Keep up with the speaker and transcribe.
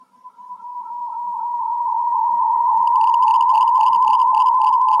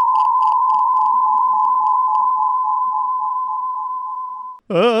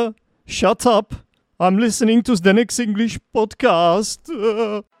Shut up. I'm listening to the next English podcast.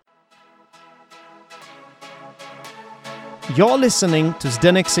 You're listening to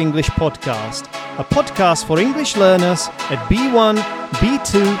Zdenek's English Podcast, a podcast for English learners at B1,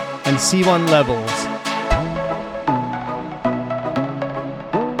 B2 and C1 levels.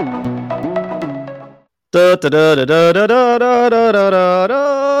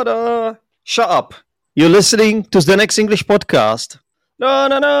 Shut up. You're listening to Zdenek's English Podcast.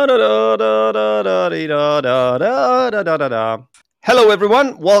 Hello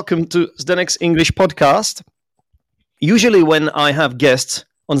everyone, welcome to Zdenek's English Podcast. Usually when I have guests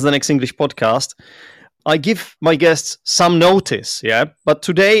on Zdenek's English Podcast, I give my guests some notice, but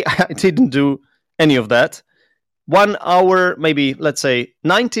today I didn't do any of that. 1 hour, maybe let's say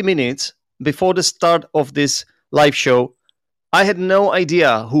 90 minutes before the start of this live show, I had no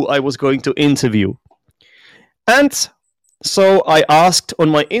idea who I was going to interview. And so I asked on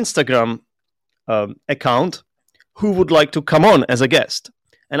my Instagram account who would like to come on as a guest.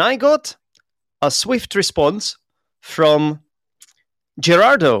 And I got a swift response from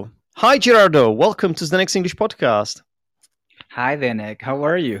Gerardo. Hi, Gerardo. Welcome to the Next English Podcast. Hi, Zdenek. How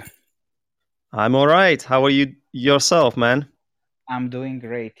are you? I'm all right. How are you yourself, man? I'm doing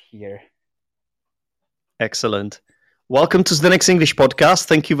great here. Excellent. Welcome to the Next English Podcast.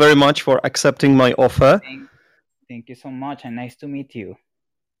 Thank you very much for accepting my offer. Thank you so much, and nice to meet you.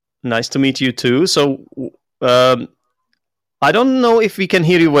 Nice to meet you too. So, I don't know if we can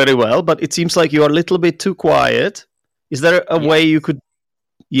hear you very well, but it seems like you are a little bit too quiet. Is there a way you could?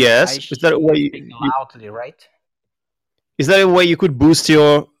 Yes. Is there a way? Loudly, right? Is there a way you could boost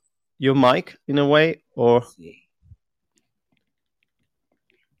your mic in a way, or?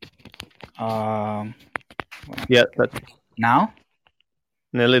 Yeah. Now?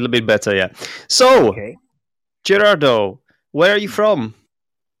 A little bit better, yeah. So, okay. Gerardo, where are you from?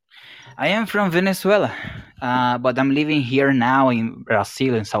 I am from Venezuela, but I'm living here now in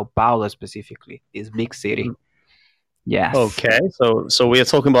Brazil, in Sao Paulo specifically, this big city. Yes. Okay, so we are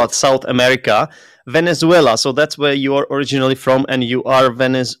talking about South America, Venezuela. So that's where you are originally from, and you are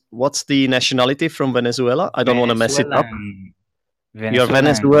What's the nationality from Venezuela? I don't want to mess it up. You're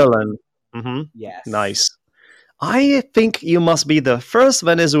Venezuelan. Mm-hmm. Yes. Nice. I think you must be the first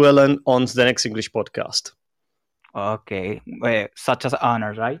Venezuelan on the Next English Podcast. Okay, such an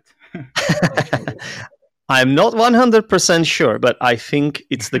honor, right? I'm not 100% sure, but I think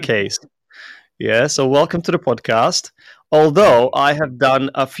it's the case. Yeah, so welcome to the podcast. Although I have done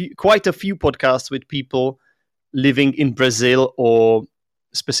quite a few podcasts with people living in Brazil or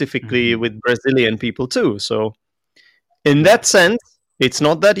specifically with Brazilian people too. So in that sense, it's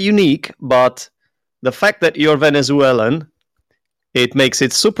not that unique, but the fact that you're Venezuelan, it makes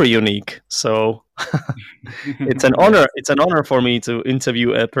it super unique. So it's an honor. It's an honor for me to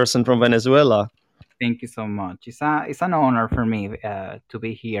interview a person from Venezuela. Thank you so much. It's an honor for me to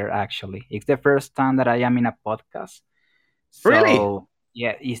be here, actually. It's the first time that I am in a podcast. So, really?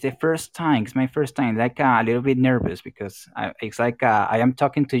 Yeah, it's the first time. It's my first time. Like a little bit nervous because it's like I am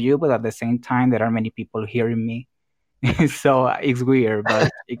talking to you, but at the same time, there are many people hearing me. So it's weird,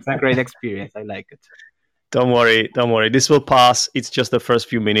 but it's a great experience. I like it. Don't worry. This will pass. It's just the first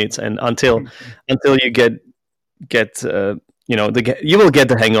few minutes, and until you get you will get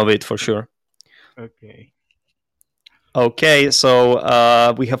the hang of it for sure. Okay.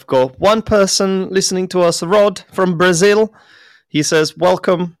 So we have got one person listening to us, Rod from Brazil. He says,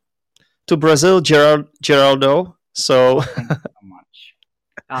 "Welcome to Brazil, Geraldo." So thank you so much.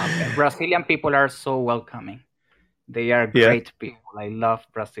 Brazilian people are so welcoming. They are great people. I love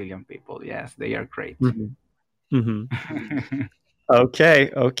Brazilian people. Yes, they are great.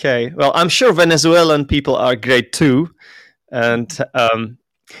 Okay. Well, I'm sure Venezuelan people are great too, and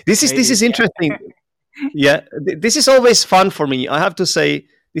this is interesting. Yeah, this is always fun for me. I have to say,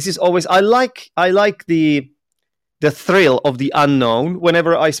 this is always I like the thrill of the unknown.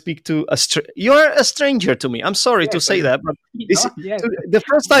 Whenever I speak to you're a stranger to me. I'm sorry to say that, but the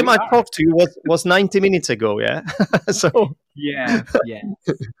first time I talked to you was 90 minutes ago. Yeah, so yeah.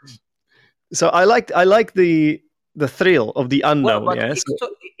 So I like the thrill of the unknown.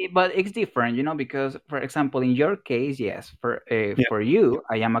 But it's different, because, for example, in your case, yes, for you,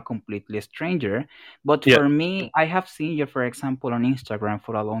 I am a completely stranger. But for me, I have seen you, for example, on Instagram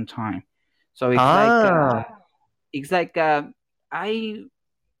for a long time. So it's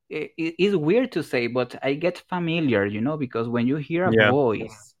it's weird to say, but I get familiar, because when you hear a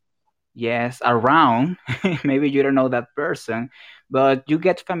voice, around, maybe you don't know that person, but you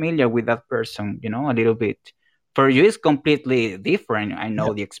get familiar with that person, a little bit. For you, it's completely different. I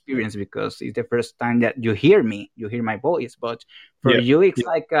know the experience because it's the first time that you hear me, you hear my voice. But for you, it's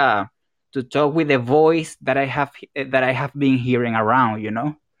like to talk with the voice that I have been hearing around,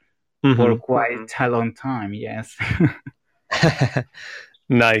 for Hmm. quite a long time. Yes.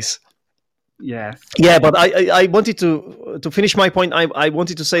 Nice. Yes. Yeah, but I wanted to finish my point. I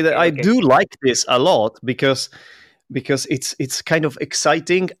wanted to say that Okay. I Okay. do like this a lot because it's kind of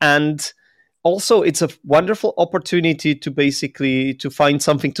exciting, and also it's a wonderful opportunity to basically to find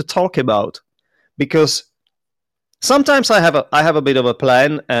something to talk about, because sometimes I have a bit of a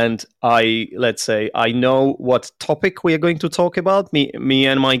plan, and I, let's say, I know what topic we are going to talk about, me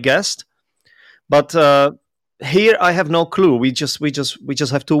and my guest, but here I have no clue. We just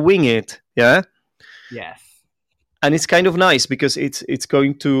have to wing it. Yeah. Yes. And it's kind of nice because it's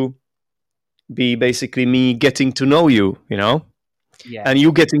going to be basically me getting to know you, and Yes.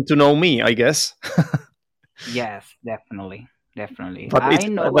 you getting to know me, I guess. Yes. Definitely. Definitely. but I it's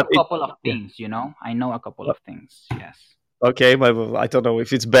know but a it couple of Yeah. things. I know a couple of things. Yes. Okay, but I don't know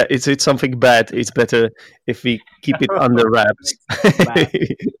if it's bad. It's something bad. It's better if we keep it under wraps. It's not bad.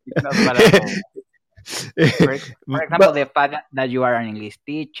 It's not bad at all. For example, but the fact that you are an English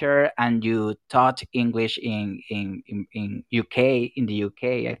teacher and you taught English in UK, in the UK,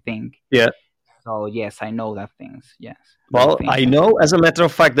 I think. yeah, So yes, I know that things. Yes, those well, things. I know as a matter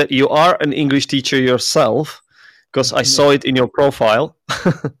of fact that you are an English teacher yourself because I saw Yes, it in your profile.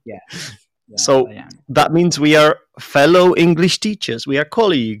 yes, yes, I So am. that means we are fellow English teachers. We are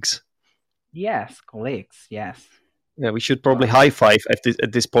colleagues. Yes, colleagues. Yes, Yeah, we should probably colleagues. high five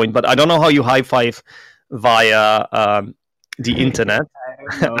at this point, but I don't know how you high five via the internet.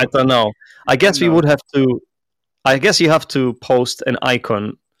 I don't I know. don't know. I I don't guess we know. would have to. I guess you have to post an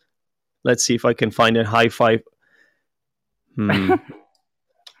icon. Let's see if I can find a high five. Hmm.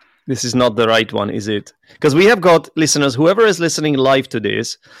 This is not the right one, is it? Because we have got listeners, whoever is listening live to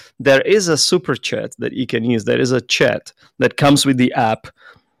this, there is a super chat that you can use. There is a chat that comes with the app.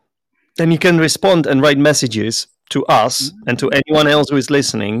 Then you can respond and write messages to us and to Mm, anyone else who is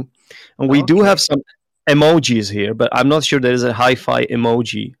listening. And we do have okay, some emojis here, but I'm not sure there is a hi fi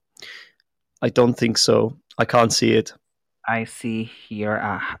emoji. I don't think so. I can't see it. I see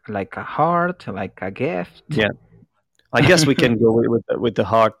here like a heart, like a gift. Yeah. I guess we can go with the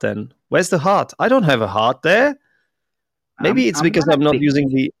heart then. Where's the heart? I don't have a heart there. Maybe it's I'm because gonna I'm not click. using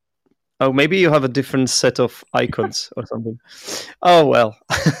the. Oh, maybe you have a different set of icons or something. Oh well.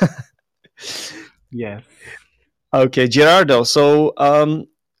 Yes. Okay, Gerardo. So,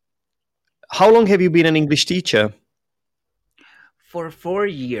 how long have you been an English teacher? For 4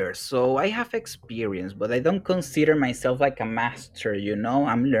 years, so I have experience, but I don't consider myself like a master.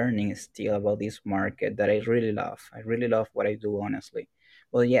 I'm learning still about this market that I really love. I really love what I do, honestly.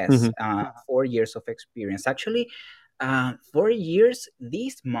 Well, yes, Hmm. 4 years of experience. Actually, 4 years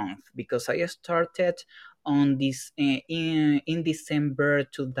this month, because I started on this in December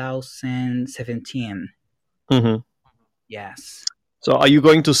 2017. Hmm. Yes. So, are you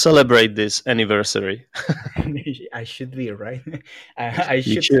going to celebrate this anniversary? I should be right. I You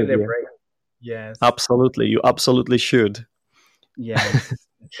should should, yeah. celebrate. Yes. Absolutely, you absolutely should. Yes,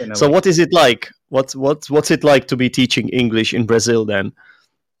 So, definitely. what is it like? What's it like to be teaching English in Brazil then?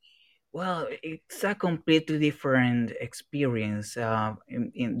 Well, it's a completely different experience.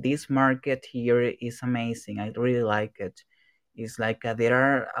 In this market here is amazing. I really like it. It's like there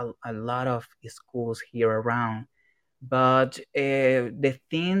are a lot of schools here around, but the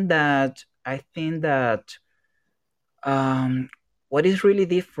thing that I think that what is really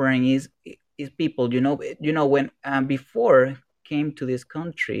different is people. When before came to this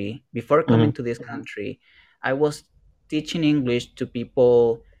country, before Hmm. coming to this country, I was teaching English to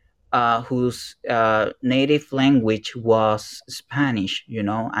people whose native language was Spanish. And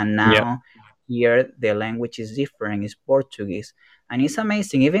Yeah, now here the language is different, is Portuguese, and it's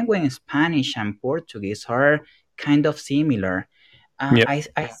amazing. Even when Spanish and Portuguese are kind of similar, yeah,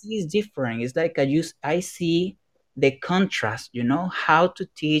 I see it's different. It's like I see the contrast, how to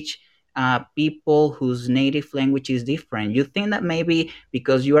teach people whose native language is different. You think that maybe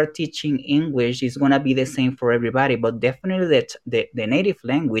because you are teaching English, it's going to be the same for everybody, but definitely that the native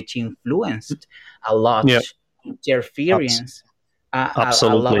language influenced a lot, yeah. Abs- interference a lot,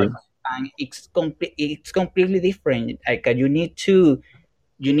 Absolutely. and it's completely different. Like you need to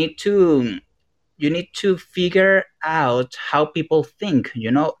you need to figure out how people think,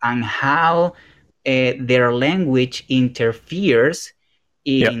 and how their language interferes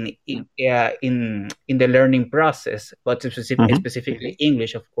Yeah. in the learning process, but Hmm. specifically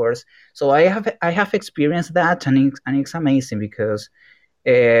English, of course. So I have experienced that, and it's amazing because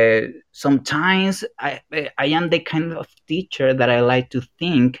sometimes I am the kind of teacher that I like to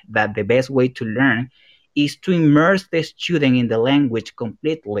think that the best way to learn is to immerse the student in the language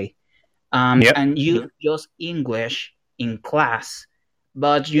completely, Yep. and use just English in class.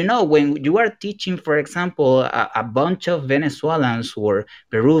 But when you are teaching, for example, a bunch of Venezuelans or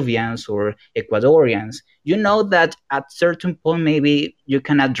Peruvians or Ecuadorians, you know that at certain point maybe you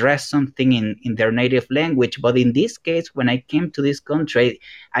can address something in their native language. But in this case, when I came to this country,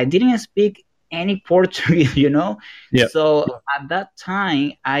 I didn't speak any Portuguese, Yep. So at that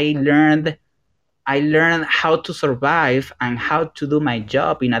time, I learned how to survive and how to do my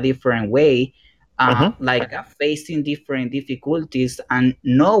job in a different way, Hmm. facing different difficulties and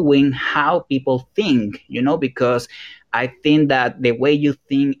knowing how people think, because I think that the way you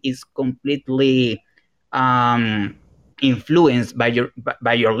think is completely um, influenced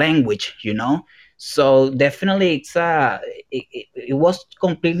by your language, So definitely, it was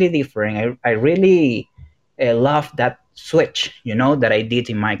completely different. I really love that switch, that I did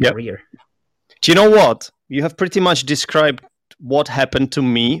in my Yep. career. Do you know what? You have pretty much described what happened to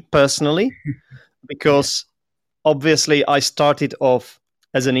me personally, Yes. because obviously I started off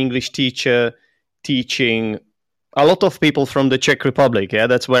as an English teacher teaching a lot of people from the Czech Republic. Yeah,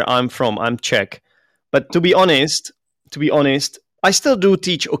 that's where I'm from. I'm Czech. But to be honest, I still do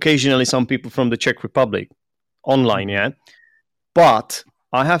teach occasionally some people from the Czech Republic online, Mhm. yeah. But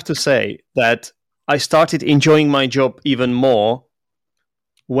I have to say that I started enjoying my job even more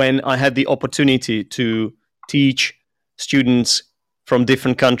when I had the opportunity to teach students from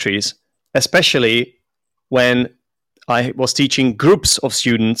different countries, especially when I was teaching groups of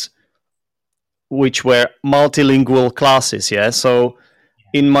students which were multilingual classes. Yeah. So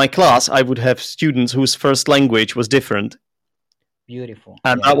in my class, I would have students whose first language was different. Beautiful.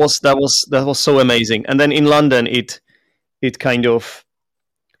 And that Yes. was that was that was so amazing. And then in London, it kind of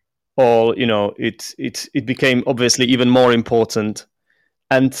all it became obviously even more important.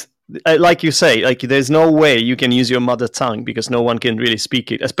 And like you say, like there's no way you can use your mother tongue because no one can really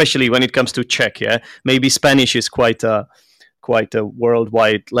speak it, especially when it comes to Czech. Yeah, maybe Spanish is quite a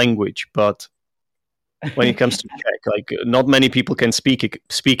worldwide language, but when it comes to Czech, like not many people can speak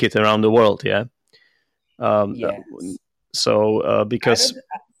it around the world. Yeah. Um, uh, Yes. I because don't.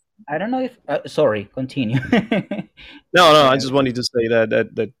 I don't know if. Sorry. Continue. no, no, I Yes. just wanted to say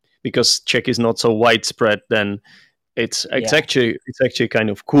that because Czech is not so widespread, then Yeah. it's actually kind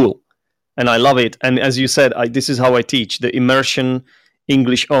of cool, and I love it. And as you said, this is how I teach the immersion,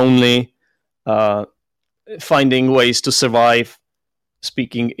 English only, uh, finding ways to survive,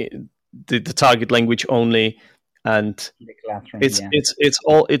 speaking the target language only, and The classroom. it's Yeah. it's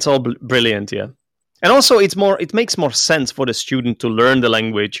it's all brilliant, yeah. And also, it makes more sense for the student to learn the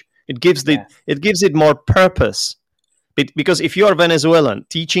language. Yes. It gives it more purpose. Because if you are Venezuelan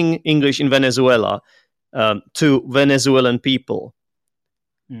teaching English in Venezuela to Venezuelan people,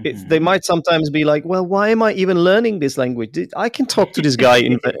 they Mm-hmm. might sometimes be like, well, why am I even learning this language? I can talk to this guy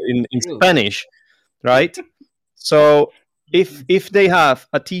in True. Spanish, right? So if they have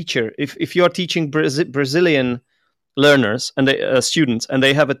a teacher, if you're teaching Brazilian learners and students, and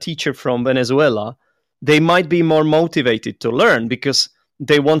they have a teacher from Venezuela, they might be more motivated to learn because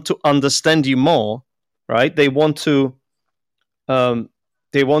they want to understand you more, right? Um,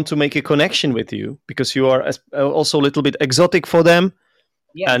 they want to make a connection with you because you are also a little bit exotic for them,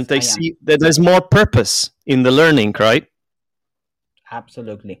 and Yes, they I am. see that there's more purpose in the learning, right?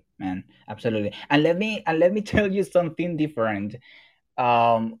 Absolutely, man. Absolutely. And let me tell you something different.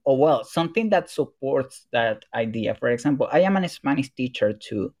 Or well, something that supports that idea. For example, I am a Spanish teacher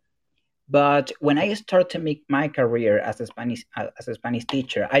too. But when I start to make my career as a Spanish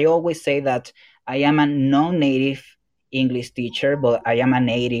teacher, I always say that I am a non-native English teacher, but I am a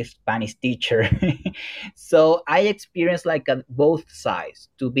native Spanish teacher. So I experience like both sides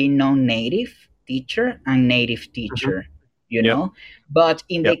to be non-native teacher and native Hmm. teacher. Yep. But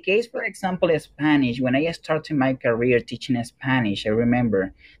in the Yep. case, for example, Spanish, when I started my career teaching Spanish, I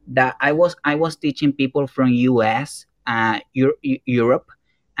remember that I was teaching people from US, Europe,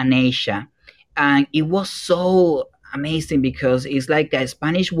 and Asia. And it was so amazing because it's like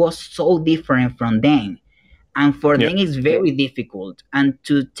Spanish was so different from them. And for Yep. them, it's very difficult. And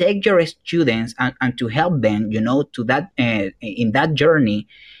to take your students and to help them, to that in that journey,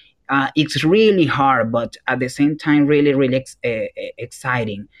 it's really hard, but at the same time, really, really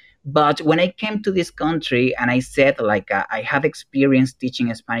exciting. But when I came to this country and I said, like, I have experience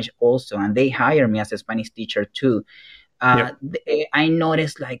teaching Spanish also, and they hired me as a Spanish teacher too, Yep. I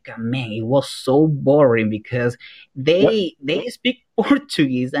noticed like man, it was so boring because Yep. they speak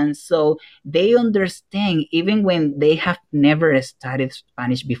Portuguese, and so they understand even when they have never studied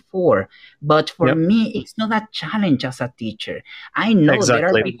Spanish before. But for Yep. me, it's not a challenge as a teacher. I know there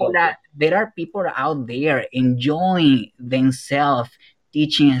are Exactly. people out there enjoying themselves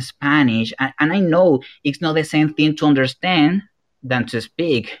teaching Spanish, and I know it's not the same thing to understand than to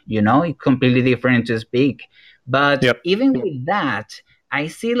speak. It's completely different to speak. But Yep. even with that, I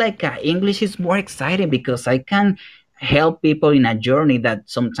see like English is more exciting because I can help people in a journey that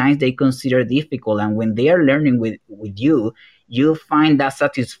sometimes they consider difficult, and when they are learning with you, you find that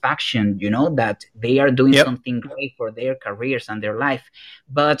satisfaction, that they are doing Yep. something great for their careers and their life.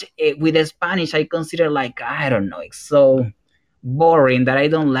 But with the Spanish, I consider like, I don't know, it's so boring that I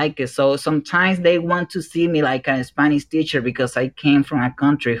don't like it. So sometimes they want to see me like a Spanish teacher because I came from a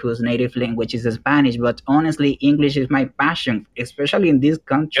country whose native language is Spanish. But honestly, English is my passion, especially in this Yep.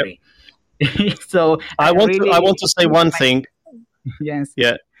 country. So I I want to. I want really, to say one thing. yes.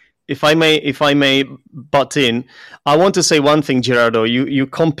 Yeah. If I may butt in, I want to say one thing, Gerardo. You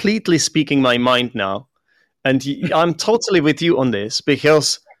completely speaking my mind now, and I'm totally with you on this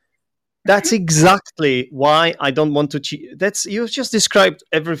because that's exactly why I don't want to cheat. That's you've just described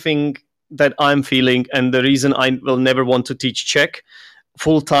everything that I'm feeling, and the reason I will never want to teach Czech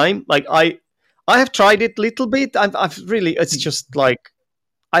full time. Like I have tried it little bit. I've really. It's just like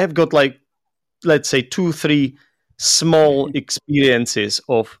I have got like, let's say, 2 3 small experiences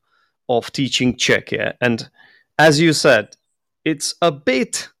of teaching Czech. Yeah, and as you said, it's a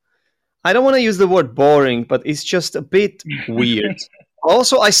bit, I don't want to use the word boring, but it's just a bit weird.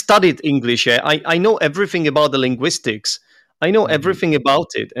 Also, I studied English. Yeah? I know everything about the linguistics. I know Mhm. everything about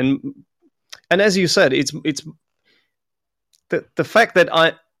it, and as you said, it's the fact that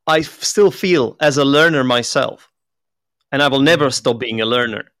I still feel as a learner myself, and I will never Mhm. stop being a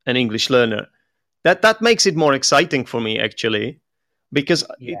learner, an English learner. That makes it more exciting for me actually, because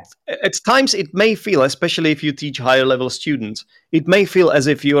Yeah. at times it may feel, especially if you teach higher level students, it may feel as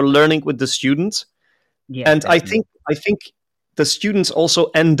if you are learning with the students, Yes, and definitely. I think the students also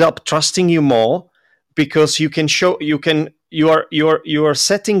end up trusting you more because you can show you are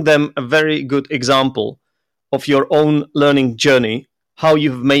setting them a very good example of your own learning journey, how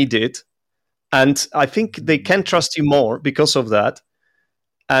you've made it, and I think they Mhm. can trust you more because of that.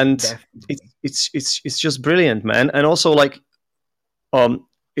 And Definitely. it's just brilliant, man. And also, like,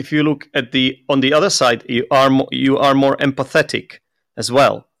 if you look at the on the other side, you are more empathetic as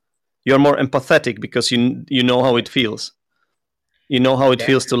well. You're more empathetic because you know how it feels. You know how it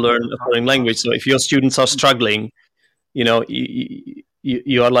feels to Definitely. learn a foreign language. So if your students are struggling,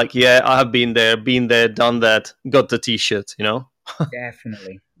 you are like, yeah, I have been there, done that, got the T-shirt.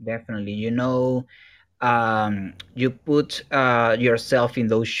 Definitely. Definitely. You put yourself in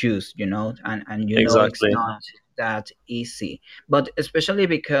those shoes, and it's Exactly. not that easy. But especially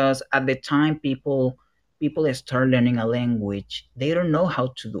because at the time people start learning a language, they don't know how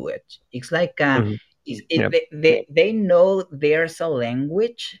to do it. It's like Hmm. Yeah. they know there's a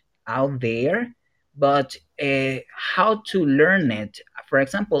language out there, but how to learn it. For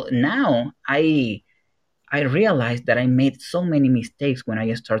example, now I realized that I made so many mistakes when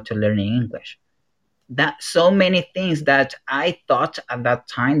I started learning English, that so many things that I thought at that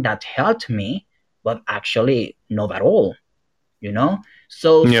time that helped me, but actually not at all.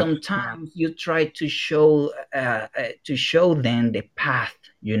 So Yeah. sometimes you try to show them the path,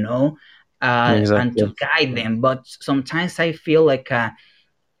 and Exactly. to guide them, but sometimes I feel like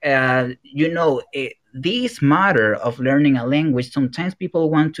this matter of learning a language, sometimes people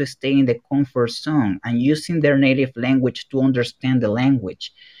want to stay in the comfort zone and using their native language to understand the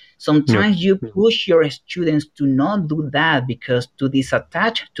language. Yeah. Sometimes you push your students to not do that because to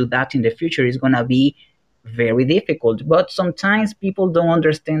disattach to that in the future is going to be very difficult. But sometimes people don't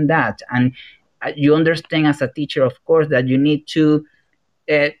understand that. And you understand as a teacher, of course, that you need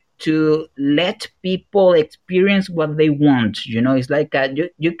uh, to let people experience what they want. It's like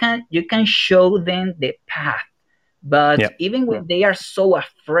you can show them the path, but Yeah. even when they are so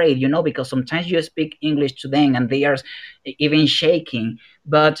afraid, because sometimes you speak English to them and they are even shaking.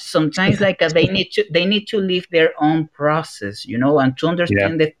 But sometimes like they need to live their own process, and to Yeah.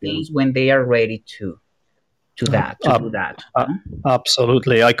 understand the things when they are ready to Ab- do that. uh,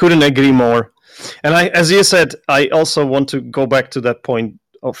 Absolutely. I couldn't agree more. And as you said, I also want to go back to that point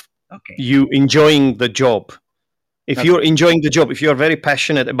of Okay. you enjoying the job. If you're Okay. enjoying the job, if you're very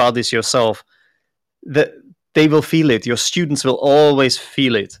passionate about this yourself, that they will feel it. Your students will always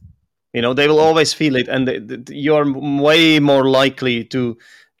feel it. They will Yeah. always feel it, and you're way more likely to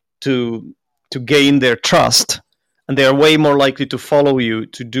to gain their trust, and they are way more likely to follow you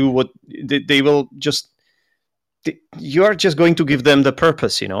to do what they will just you are just going to give them the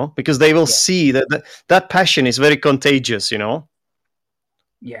purpose, because they will Yeah. see that passion is very contagious.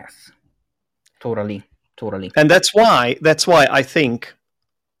 Yes. Totally. Totally. And that's why I think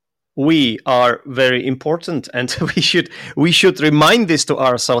we are very important, and we should remind this to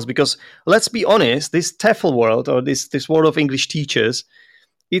ourselves, because let's be honest, this TEFL world, or this world of English teachers,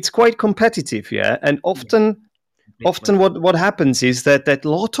 it's quite competitive, yeah, and Yeah, often completely. what happens is that a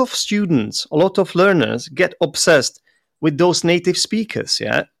lot of students, a lot of learners get obsessed with those native speakers,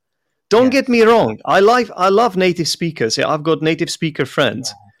 yeah. Don't get Yes. me wrong, I love native speakers, yeah, I've got native speaker friends,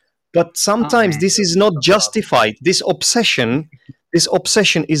 Yeah. but Oh sometimes man, this you're is not so close. justified. This obsession is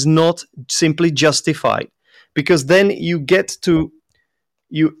not simply justified, because then you get to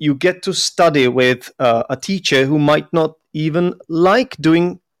study with a teacher who might not even like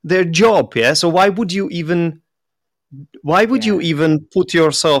doing their job, yeah. So why would you Yeah. even put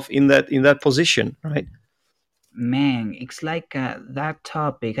yourself in that position, right? Man, it's like that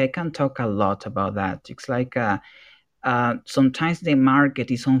topic. I can talk a lot about that. It's like sometimes the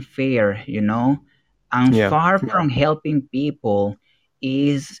market is unfair, and Yeah. far from helping people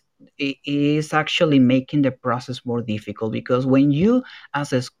is is actually making the process more difficult, because when you,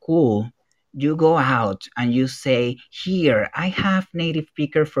 as a school, you go out and you say, here I have native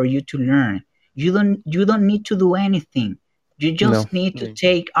speaker for you to learn. You don't need to do anything. You No. just need to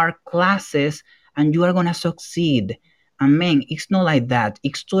take our classes and you are going to succeed. And man, it's not like that.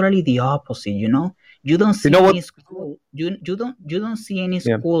 It's totally the opposite, you don't You see know what? any school, you don't see any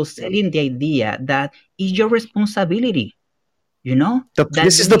Yeah. school selling the idea that it's your responsibility, that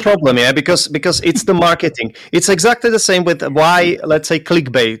This you is the need. problem, yeah, because it's the marketing. It's exactly the same with why, let's say,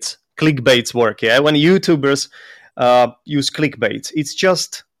 clickbaits work. Yeah, when YouTubers use clickbaits, it's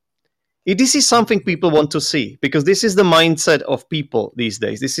just this is something people want to see, because this is the mindset of people these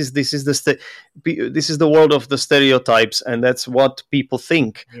days. This is the world of the stereotypes, and that's what people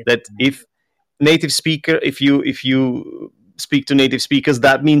think, Yes, that man. if if you speak to native speakers,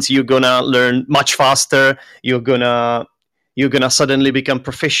 that means you're gonna learn much faster, you're gonna suddenly become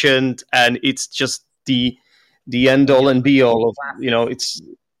proficient, and it's just the end And all just and like be all taking of, classes.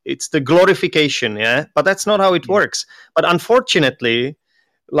 it's the glorification, yeah, but that's not how it Yeah. works. But unfortunately,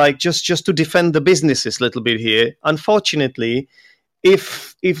 like, just to defend the businesses a little bit here, unfortunately,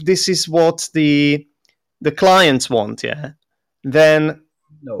 if this is what the clients want, yeah, then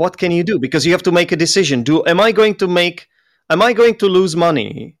No. what can you do? Because you have to make a decision. Do am I going to lose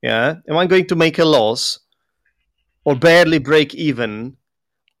money, yeah, am I going to make a loss or barely break even,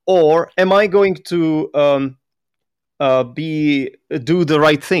 or am I going to be do the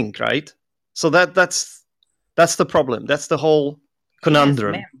right thing, right? So that's the problem, that's the whole Yes, man,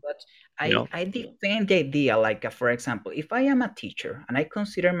 conundrum, but you know. I defend the idea, like, for example, if I am a teacher and I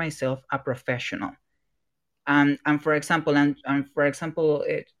consider myself a professional, and for example,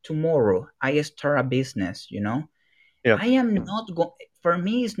 tomorrow I start a business, Yeah. I am not going. For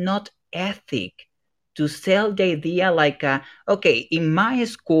me, it's not ethic to sell the idea like, okay, in my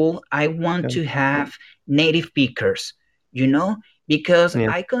school, I want Yeah. to have native speakers, you know, because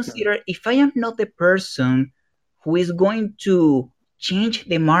Yeah. I consider, if I am not the person who is going to change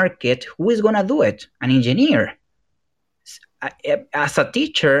the market, who is going to do it? An engineer. As a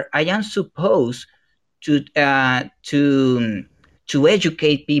teacher, I am supposed to to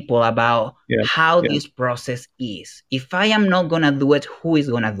educate people about Yeah. how this process is. If I am not gonna do it, who is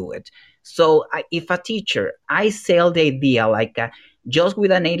gonna do it? So if a teacher, I sell the idea like, just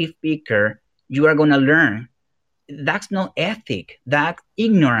with a native speaker, you are gonna learn. That's not ethic. That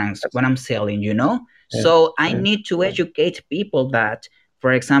ignorance. What I'm selling, Yeah. So I need to educate people that,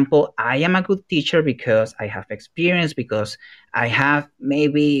 for example, I am a good teacher because I have experience, because I have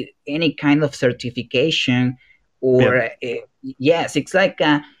maybe any kind of certification, Yeah. or yes, it's like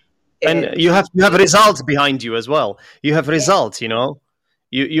And uh, you have results behind you as well. You have yeah. results, you know.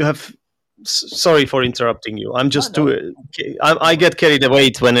 You have sorry for interrupting you. I'm No, just no, too I no. get carried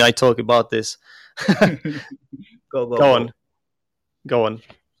away when I talk about this. Go, go, Go on. go. Go on.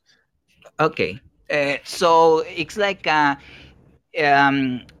 Okay. So it's like,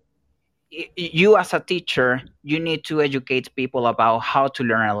 um, you, as a teacher, you need to educate people about how to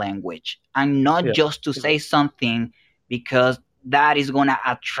learn a language, and not Yeah. just to say something, because that is going to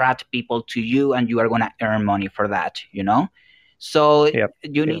attract people to you and you are going to earn money for that, so Yeah.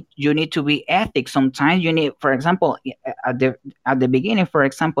 you need to be ethic. Sometimes you need, for example, at the beginning, for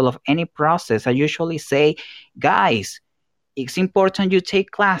example, of any process, I usually say, guys, it's important you take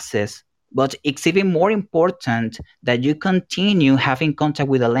classes, but it's even more important that you continue having contact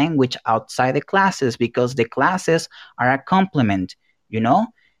with the language outside the classes, because the classes are a complement, you know? Yeah.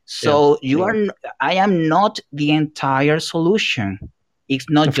 So I am not the entire solution. It's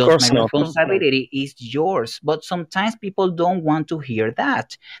not Of just my course not. responsibility, it's yours. But sometimes people don't want to hear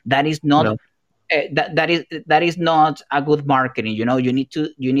that. That is not No. that is not a good marketing. You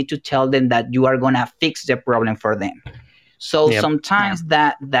need to tell them that you are going to fix the problem for them. So Yeah. sometimes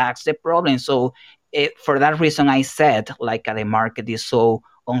that's the problem. So for that reason, I said like the market is so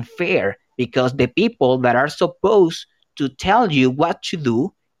unfair, because the people that are supposed to tell you what to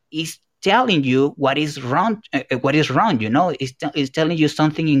do is telling you what is wrong. What is wrong? Is telling you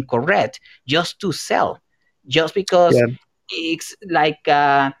something incorrect just to sell, just because Yeah. it's like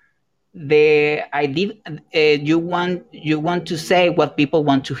the idea. You want to say what people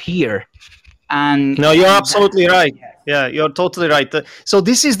want to hear, and No, you're and that. absolutely right. Yeah, you're totally right. So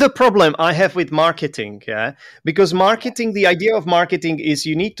this is the problem I have with marketing. Yeah, because marketing, the idea of marketing is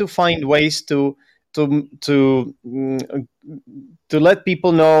you need to find ways to let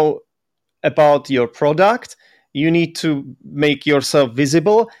people know about your product. You need to make yourself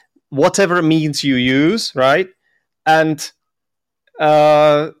visible, whatever means you use, right? And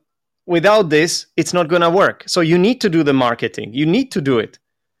uh, without this, it's not going to work. So you need to do the marketing. You need to do it.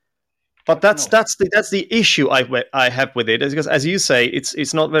 But No. that's the issue I have with it, is because, as you say,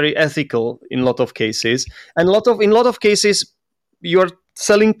 it's not very ethical in a lot of cases, and in a lot of cases you're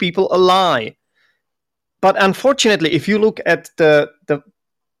selling people a lie. But unfortunately, if you look at the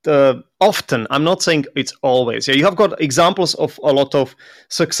often, I'm not saying it's always, yeah, you have got examples of a lot of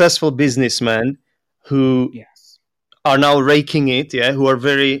successful businessmen who Yes. are now raking it, yeah, who are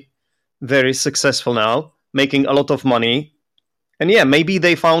very, very successful now, making a lot of money. And yeah, maybe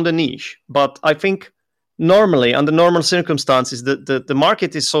they found a niche. But I think normally, under normal circumstances, the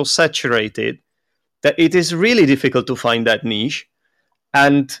market is so saturated that it is really difficult to find that niche.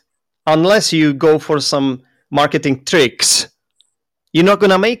 And unless you go for some marketing tricks, you're not going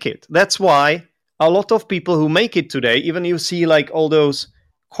to make it. That's why a lot of people who make it today, even you see like all those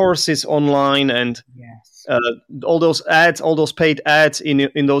courses online and Yes. uh, all those ads, all those paid ads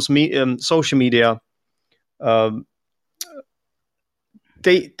in those social media, um,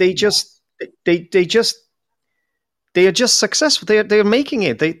 they just Yes. they just they are just successful. They're making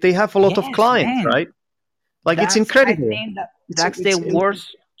it. They have a lot of Yes, clients, man. right? Like it's I incredible. think that It's that's the it's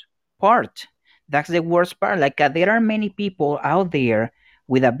worst part. That's the worst part. Like there are many people out there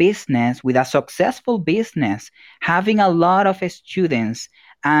with a business, with a successful business, having a lot of students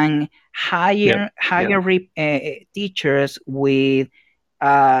and yeah, teachers with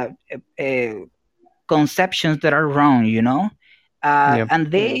uh, uh, conceptions that are wrong, yeah.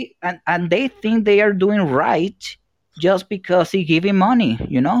 and they think they are doing right just because he giving money,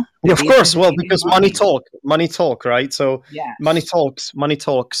 the Of business course, is well, giving because money money. talk, money talk, right? So money Yes. talks, money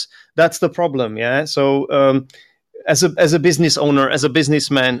talks. That's the problem, yeah. So as a business owner, as a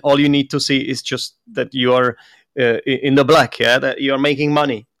businessman, all you need to see is just that you are in the black, yeah, that you are making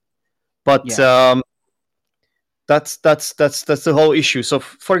money. But Yes. that's the whole issue. So,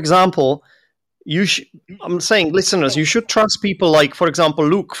 for example, you sh- I'm saying, listeners, you should trust people like, for example,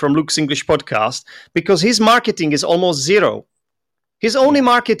 Luke from Luke's English podcast, because his marketing is almost zero. His only Yes.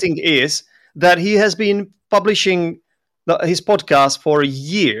 marketing is that he has been publishing his podcast for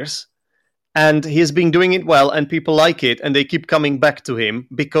years, and he has been doing it well, and people like it, and they keep coming back to him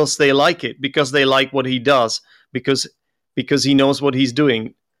because they like it, because they like what he does, because he knows what he's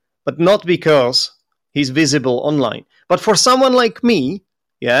doing, but not because he's visible online. But for someone like me,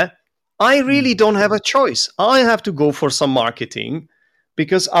 yeah, I really Mhm. don't have a choice. I have to go for some marketing,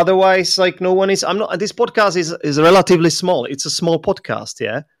 because otherwise, like, no one is. I'm not. This podcast is relatively small. It's a small podcast,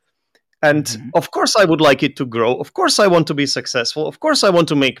 yeah. And Mhm. of course, I would like it to grow. Of course, I want to be successful. Of course, I want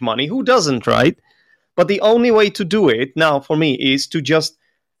to make money. Who doesn't, right? But the only way to do it now for me is to just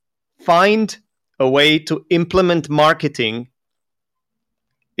find a way to implement marketing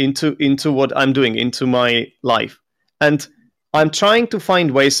into what I'm doing, into my life. And I'm trying to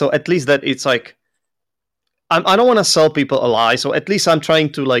find ways, so at least that it's like, I don't want to sell people a lie, so at least I'm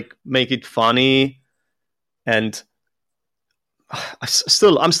trying to like make it funny. And I'm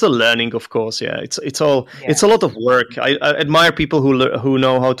still learning, of course. Yeah, it's a lot of Yes. work. I admire people who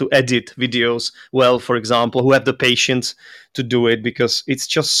know how to edit videos well, for example, who have the patience to do it, because it's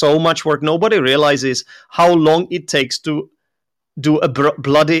just so much work. Nobody realizes how long it takes to do a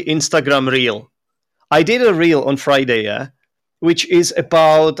bloody Instagram reel. I did a reel on Friday, yeah, which is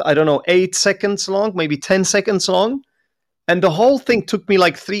about, I don't know, 8 seconds long, maybe 10 seconds long, and the whole thing took me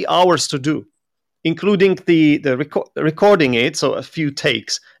like 3 hours to do, including the recording it, so a few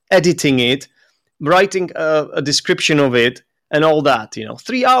takes, editing it, writing a description of it, and all that.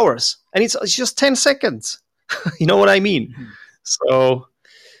 3 hours, and it's just 10 seconds. You know what I mean? Mhm. So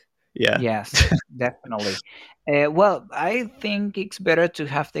yeah, Yes, definitely. Well, I think it's better to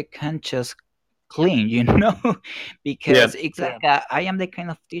have the conscious. clean, you know. Yeah. Because it's like I am the kind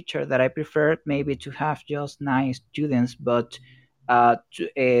of teacher that I prefer maybe to have just nice students, but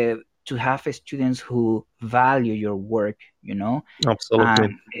to have students who value your work, you know, and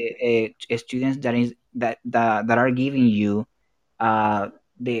Absolutely. students that are giving you uh,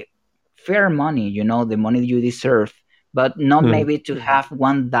 the fair money, you know, the money you deserve, but not Mm. maybe to have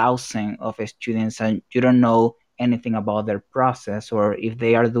 1,000 of students and you don't know anything about their process or if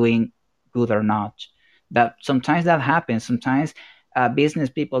they are doing good or not. That sometimes that happens. Sometimes business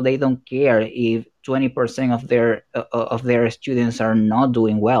people, they don't care if 20% of their students are not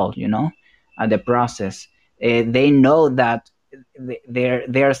doing well, you know, at the process. They know that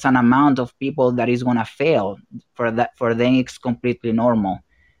there's an amount of people that is going to fail. For them it's completely normal,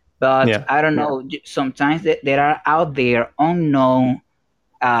 but Yeah. I don't know, sometimes there are out there unknown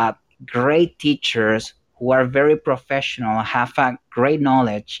uh, great teachers who are very professional, have a great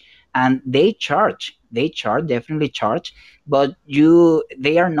knowledge, and they definitely charge, but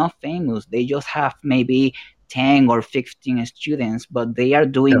they are not famous. They just have maybe 10 or 15 students, but they are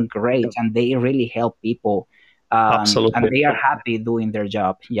Yeah. doing great and they really help people, and Absolutely. they are happy doing their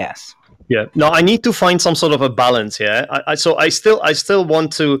job. Yes. Yeah. No, I need to find some sort of a balance. Yeah. So I still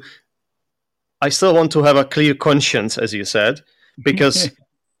want to have a clear conscience, as you said, because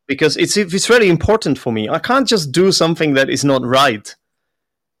it's really important for me. I can't just do something that is not right.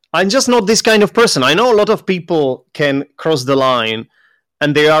 I'm just not this kind of person. I know a lot of people can cross the line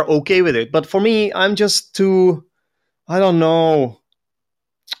and they are okay with it, but for me, I'm just too. I don't know.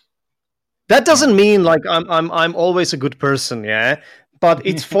 That doesn't Yes. mean like I'm always a good person, yeah. But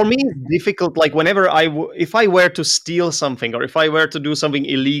it's for me it's difficult. Like whenever if I were to steal something or if I were to do something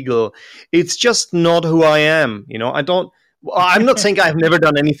illegal, it's just not who I am. You know, I don't. Well, I'm not saying I've never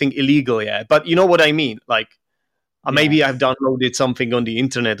done anything illegal, yeah. But you know what I mean. Like maybe I've Yes. downloaded something on the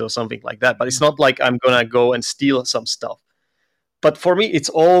internet or something like that. But it's not like I'm gonna go and steal some stuff. But for me, it's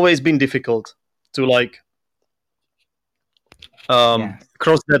always been difficult to like Yes.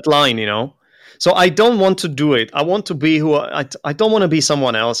 cross that line, you know. So I don't want to do it. I want to be I don't want to be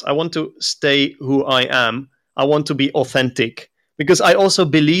someone else. I want to stay who I am. I want to be authentic because I also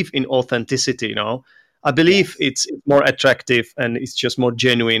believe in authenticity, you know. I believe Yes. it's more attractive and it's just more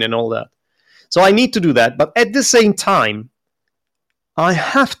genuine and all that. So I need to do that, but at the same time I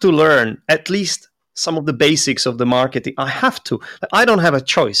have to learn at least some of the basics of the marketing. I have to. I don't have a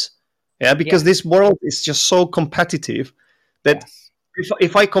choice. Yeah, because Yes. this world is just so competitive that Yes.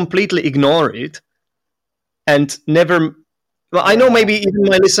 if I completely ignore it and never, well, I know maybe even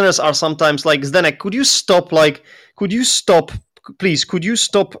my listeners are sometimes like, Zdenek, could you stop? Like, could you stop, please? Could you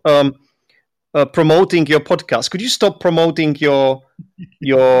stop promoting your podcast? Could you stop promoting your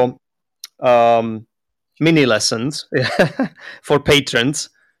um, mini lessons for patrons?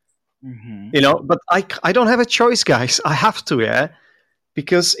 Hmm. You know, but I don't have a choice, guys. I have to, yeah.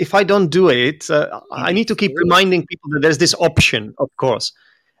 Because if I don't do it, You I need need to to keep do it. reminding people that there's this option, of course.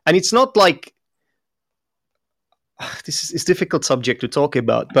 And it's not like this is difficult subject to talk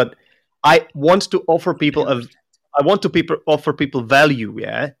about, but I want to offer I people understand. I want to offer people value.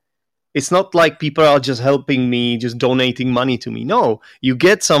 Yeah, it's not like people are just helping me, just donating money to me. No, you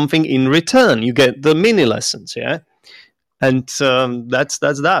get something in return. You get the mini lessons. Yeah, and that's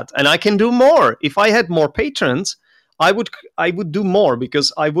that. And I can do more if I had more patrons. I would do more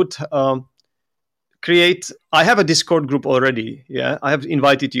because I would create. I have a Discord group already. Yeah, I have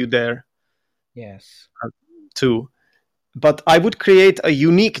invited you there Yes. too, but I would create a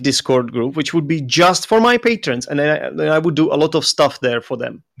unique Discord group which would be just for my patrons, and then I would do a lot of stuff there for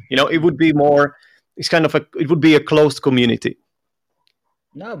them. You know, it would be more. It's kind of a. It would be a closed community.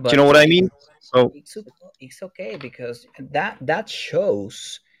 No, Do you know but what I mean? So it's okay because that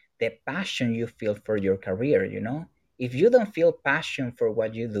shows the passion you feel for your career. You know, if you don't feel passion for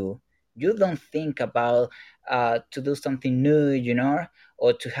what you do, you don't think about to do something new. You know,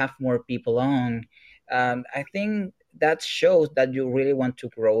 or to have more people on. I think that shows that you really want to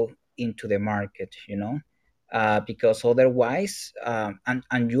grow into the market. You know. Because otherwise,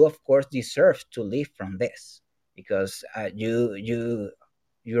 and you of course deserve to live from this because you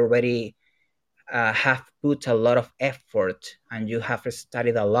already have put a lot of effort and you have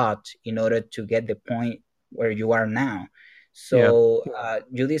studied a lot in order to get the point where you are now. yeah, So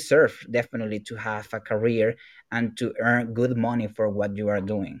you deserve definitely to have a career and to earn good money for what you are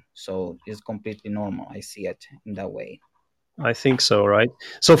doing. So it's completely normal. I see it in that way. I think so. Right.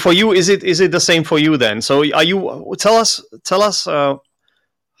 So for you, is it the same for you then? So are you tell us?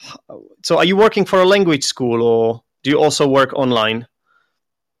 So are you working for a language school or do you also work online?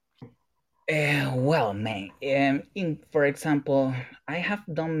 Well, man, in for example, I have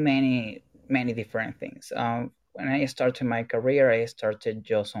done many different things. When I started my career, I started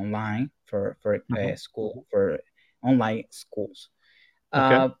just online for Hmm. school, for online schools.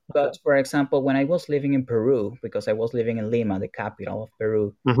 Okay. But for example, when I was living in Peru, because I was living in Lima, the capital of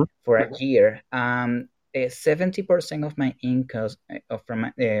Peru, Hmm. for a year, 70% of my incomes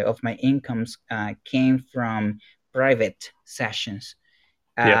of my incomes came from private sessions.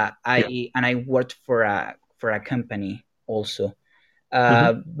 Yeah. I worked for a company also.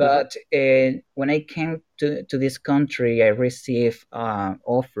 Hmm. But when I came to this country, I received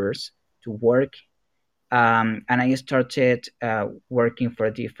offers to work, and I started working for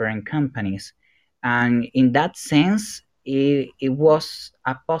different companies. And in that sense, it was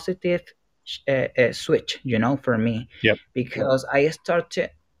a positive switch, for me, Yeah. because I started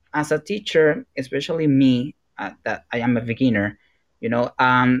as a teacher, especially me, that I am a beginner.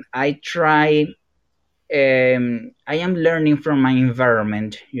 I try I am learning from my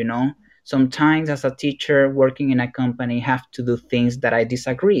environment. Sometimes as a teacher working in a company have to do things that I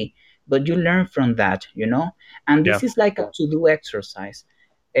disagree, but you learn from that. And Yeah. this is like a to-do exercise.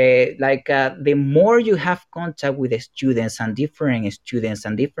 The more you have contact with the students and different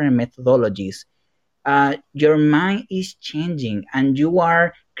methodologies, your mind is changing and you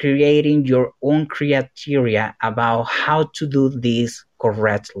are creating your own criteria about how to do this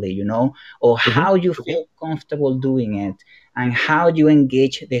correctly, or Hmm. how you feel comfortable doing it and how you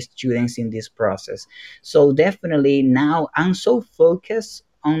engage the students in this process. So definitely now I'm so focused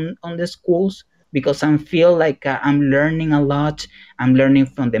on the schools because I feel like I'm learning a lot. I'm learning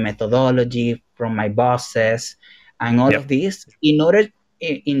from the methodology, from my bosses, and all Yeah. of this in order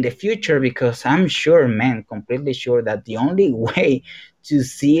in the future, because I'm sure, man, completely sure that the only way to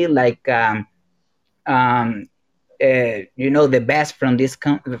see like um the best from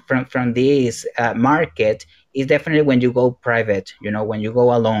from this market is definitely when you go private, when you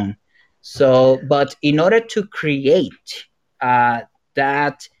go alone. So but in order to create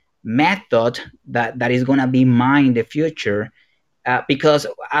that method that is going to be mine in the future, because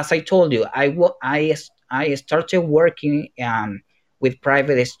as I told you, I started working with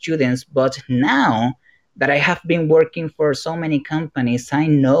private students, but now that I have been working for so many companies, I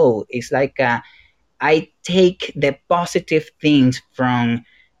know it's like I take the positive things from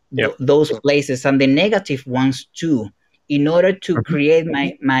Yeah. those places and the negative ones too, in order to Hmm. create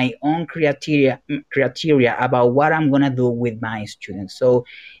my own criteria about what I'm gonna do with my students. So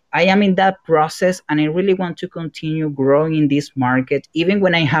I am in that process, and I really want to continue growing in this market, even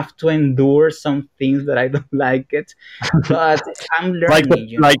when I have to endure some things that I don't like it. But I'm like the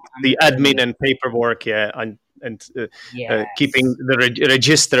learning, like I'm the admin learning. and paperwork, yeah, and keeping Yes. the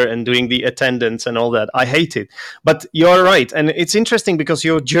register and doing the attendance and all that. I hate it, but you're right, and it's interesting because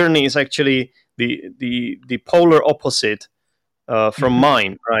your journey is actually the polar opposite from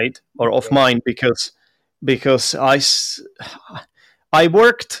mine, right, or of Okay. mine, because I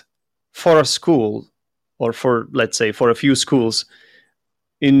worked for a school, or for, let's say, for a few schools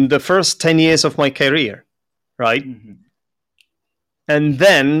in the first 10 years of my career, right? Mhm. And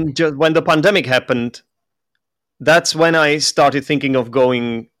then just when the pandemic happened, that's when I started thinking of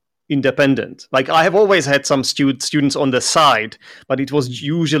going independent. Like, I have always had some students on the side, but it was Mhm.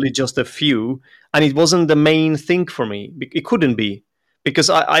 usually just a few, and it wasn't the main thing for me. It couldn't be, because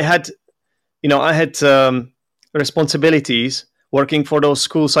I had, I had responsibilities working for those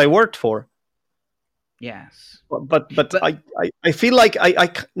schools I worked for. Yes. But But I feel like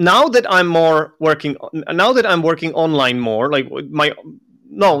now that I'm more working, now that I'm working online more, like my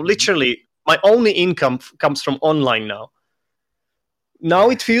no, Mhm. literally my only income comes from online now. Now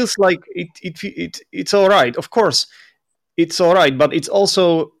it Yes. feels like it's all right. Of course, it's all right, but it's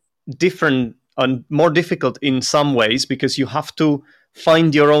also different and more difficult in some ways, because you have to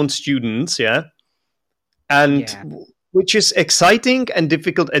find your own students, yeah, and Yeah. which is exciting and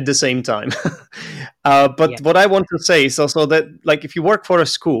difficult at the same time. Yeah. But what I want to say is also that, like, if you work for a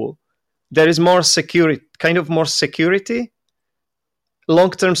school, there is more security, kind of more security,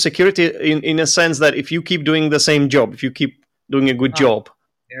 long-term security, in a sense that if you keep doing the same job, if you keep doing a good Oh, job,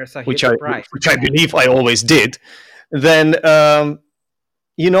 there's a which huge price. I believe I always did, then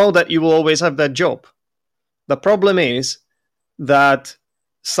you know that you will always have that job. The problem is that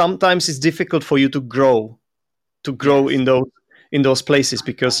sometimes it's difficult for you to grow Yes. in those places,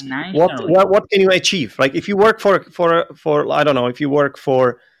 because Financially. what can you achieve? Like, if you work for I don't know, if you work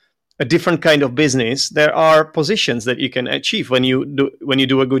for a different kind of business, there are positions that you can achieve when you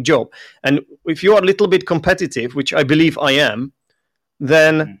do a good job. And if you are a little bit competitive, which I believe I am,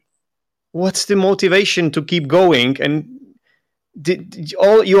 then Mhm. what's the motivation to keep going? And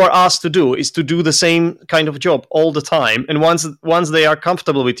all you are asked to do is to do the same kind of job all the time, and once they are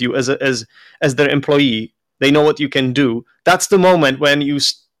comfortable with you as their employee, they know what you can do. That's the moment when you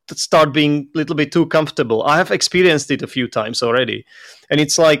start being a little bit too comfortable. I have experienced it a few times already, and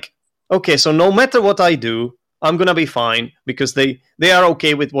it's like, okay, so no matter what I do, I'm gonna be fine because they are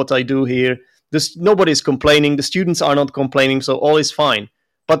okay with what I do here. Nobody's complaining, the students are not complaining, so all is fine.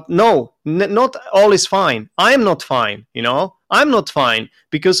 But no, not all is fine. I am not fine. I'm not fine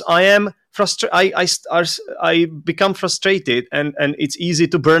because I am frustrated. I become frustrated, and it's easy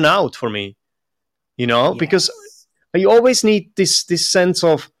to burn out for me. Because Yes. you always need this sense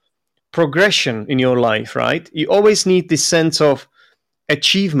of progression in your life, right? You always need this sense of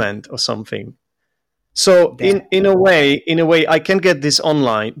achievement or something. So in a way, I can get this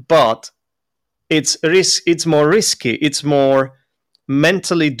online, but it's more risky. It's more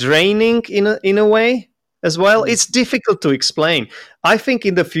mentally draining in a way as well. It's difficult to explain. I think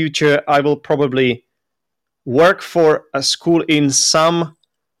in the future I will probably work for a school in some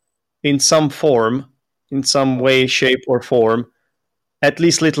form, in some way, shape, or form, at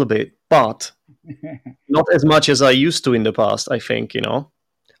least a little bit, but not as much as I used to in the past. I think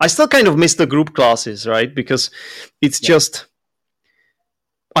I still kind of miss the group classes, right? Because it's Yeah. just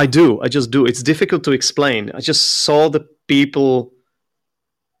I just do. It's difficult to explain. I just saw the people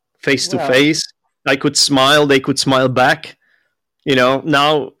face to Well, face. I could smile, they could smile back.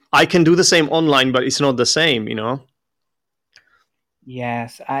 Now I can do the same online, but it's not the same.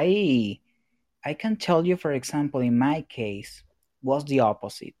 yes, I can tell you, for example, in my case, was the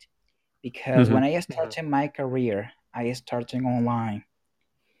opposite. Because Hmm. when I started my career, I started online.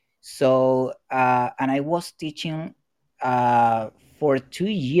 So, and I was teaching for 2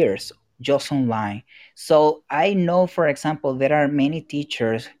 years just online. So I know, for example, there are many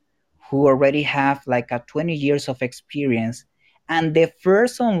teachers who already have like a 20 years of experience, and the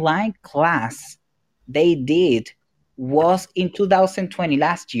first online class they did was in 2020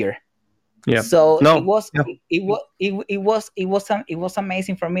 last year. Yeah. So it No. was Yeah. it was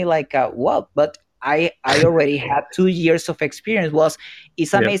amazing for me, like what, but I already had 2 years of experience. Was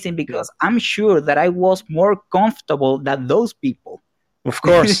It's Yeah. amazing because I'm sure that I was more comfortable than those people. Of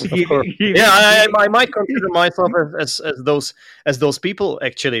course. Of course. Yeah. I might consider myself as those people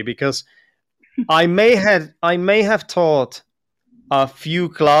actually, because I may have taught a few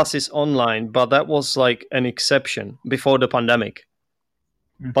classes online, but that was like an exception before the pandemic.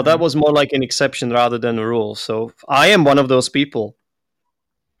 But that Mhm. was more like an exception rather than a rule. So I am one of those people.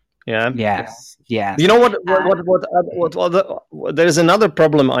 Yeah. Yes, yes. You know what there's another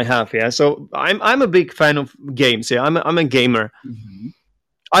problem I have. Yeah. So I'm a big fan of games. Yeah. I'm a gamer. Mhm.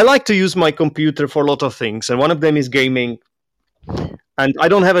 I like to use my computer for a lot of things, and one of them is gaming. And I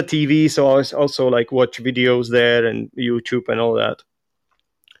don't have a TV, so I also like watch videos there and YouTube and all that,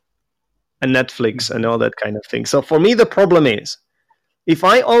 and Netflix and Mhm. all that kind of thing. So for me, the problem is if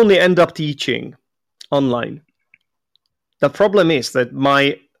I only end up teaching online, the problem is that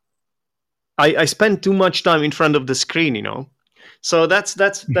I spend too much time in front of the screen. So that's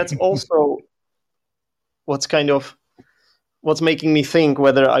also what's kind of what's making me think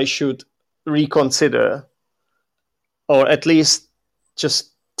whether I should reconsider, or at least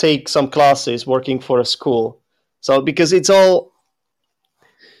just take some classes working for a school. So because it's all,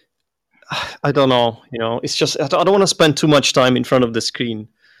 I don't know. It's just I don't want to spend too much time in front of the screen,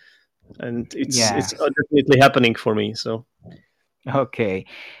 and it's Yes. definitely happening for me. So Okay.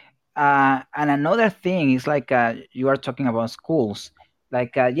 And another thing is like you are talking about schools.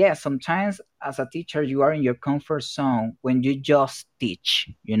 Like, yeah, sometimes as a teacher, you are in your comfort zone when you just teach,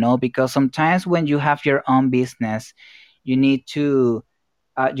 because sometimes when you have your own business, you need to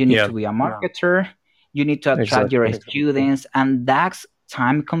yeah, be a marketer. You need to attract your exactly. students, and that's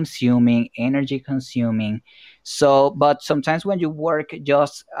time consuming, energy consuming. So, but sometimes when you work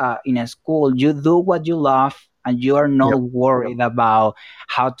just in a school, you do what you love, and you are Yep. not worried about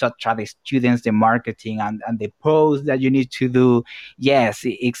how to attract the students, the marketing, and the posts that you need to do. Yes,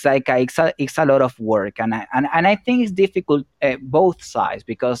 it's like it's a lot of work, and I think it's difficult both sides,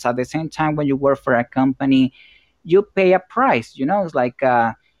 because at the same time when you work for a company, you pay a price. It's like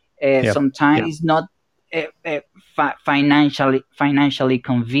Yep. sometimes it's not financially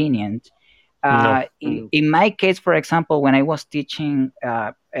convenient. No. In my case, for example, when I was teaching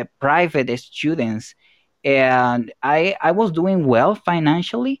private students, and I was doing well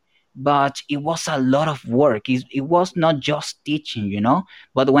financially, but it was a lot of work. It was not just teaching,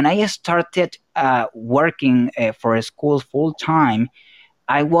 but when I started working for a school full time,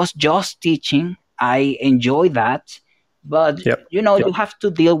 I was just teaching. I enjoy that, But Yep. you have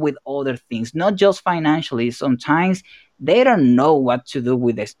to deal with other things, not just financially. Sometimes they don't know what to do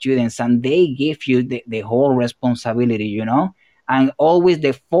with the students, and they give you the whole responsibility, and always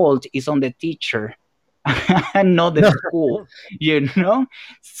the fault is on the teacher and not the school, you know.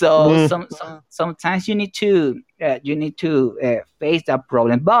 So Mm, sometimes you need to face that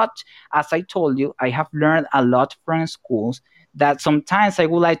problem. But as I told you, I have learned a lot from schools, that sometimes I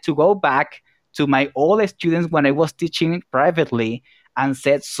would like to go back to my old students when I was teaching privately and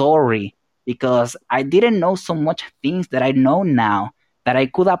said sorry, because I didn't know so much things that I know now that I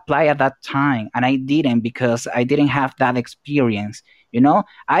could apply at that time, and I didn't because I didn't have that experience.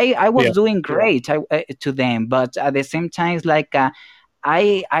 I was yeah. doing great to them, but at the same time, it's like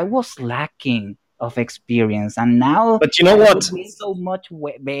I was lacking of experience, and now But you know I what? would be so much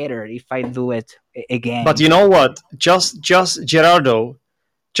better if I do it But again. you know what? Just Gerardo,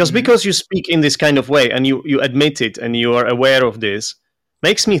 just Hmm. because you speak in this kind of way and you admit it and you are aware of this,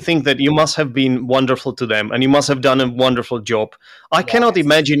 makes me think that you must have been wonderful to them and you must have done a wonderful job. I cannot Yes,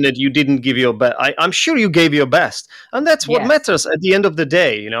 imagine that you didn't give your best. I'm sure you gave your best, and that's what yes, matters at the end of the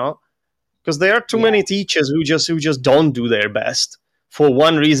day. Because there are too yeah, many teachers who just don't do their best for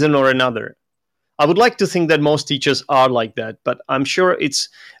one reason or another. I would like to think that most teachers are like that, but I'm sure it's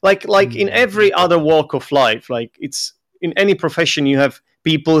like in yeah, every other walk of life. Like it's in any profession, you have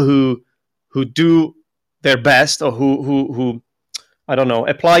people who do their best, or who I don't know,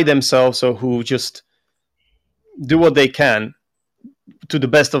 apply themselves, or who just do what they can to the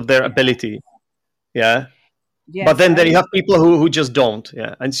best of their yeah. ability. Yeah, but Yes, then you have people who just don't.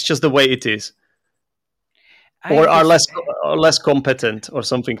 Yeah, and it's just the way it is, I or are less understand. or less competent, or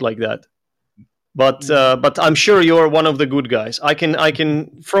something like that. Mm, But I'm sure you're one of the good guys. I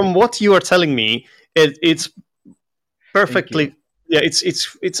can from what you are telling me, it's thank you. perfectly, yeah,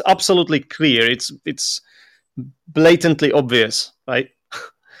 it's absolutely clear. It's blatantly obvious, right?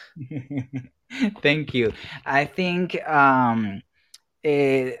 Thank you. I think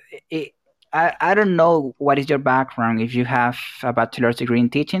it, it, I don't know what is your background. If you have a bachelor's degree in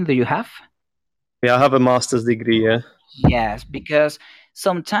teaching, do you have? Yeah, I have a master's degree. Yeah, Yes, because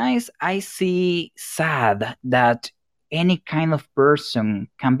sometimes I see sad that any kind of person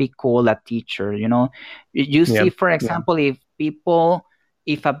can be called a teacher. You yeah, see, for example,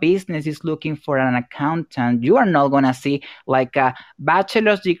 if a business is looking for an accountant, you are not gonna see like a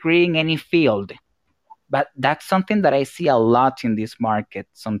bachelor's degree in any field. But that's something that I see a lot in this market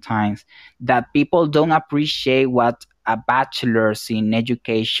sometimes, that people don't appreciate what a bachelor's in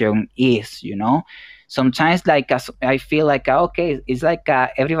education is. Sometimes like I feel like okay, it's like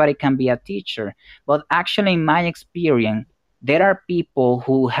everybody can be a teacher, but actually in my experience there are people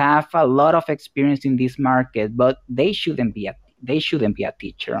who have a lot of experience in this market, but they shouldn't be a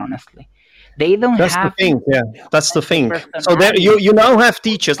teacher, honestly. They don't that's the have thing. Yeah, that's the the thing. So there, you personality, you now have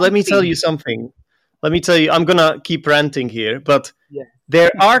teachers. Let me tell something. you something. Let me tell you. I'm gonna keep ranting here, but Yeah.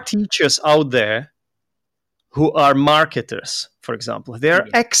 there are teachers out there who are marketers. For example, they are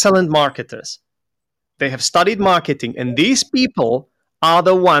Yeah. excellent marketers. They have studied marketing, and these people are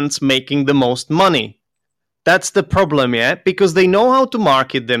the ones making the most money. That's the problem, yeah, because they know how to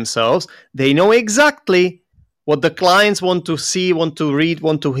market themselves. They know exactly what the clients want to see, want to read,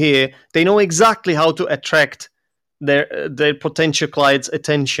 want to hear. They know exactly how to attract their potential clients'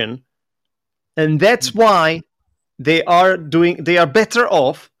 attention, and that's why they are better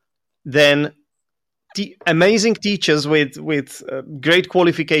off than amazing teachers with great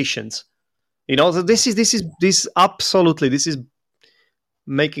qualifications. So this absolutely, this is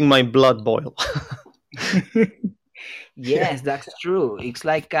making my blood boil. Yeah, Yes, that's true. It's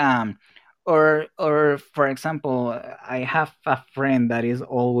like or for example, I have a friend that is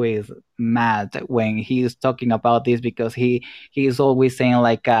always mad when he's talking about this, because he is always saying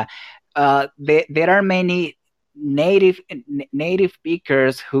like there are many native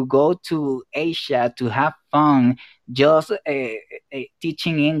speakers who go to Asia to have fun, just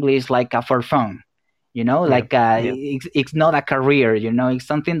teaching English like for fun. yeah, Like it's not a career. It's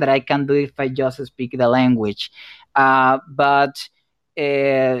something that I can do if I just speak the language. But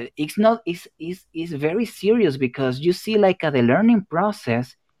it's not it's very serious, because you see like the learning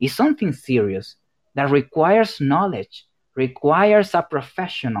process is something serious that requires knowledge, requires a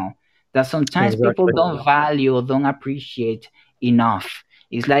professional that sometimes people exactly. don't value or don't appreciate enough.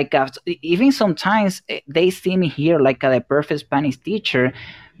 It's like even sometimes they see me here like the perfect Spanish teacher,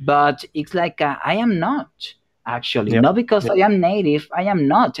 but it's like I am not. Actually, Yeah, not because I am native, I am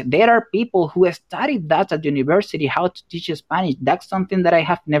not. There are people who studied that at university, how to teach Spanish. That's something that I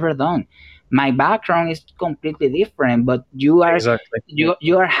have never done. My background is completely different, but you are exactly.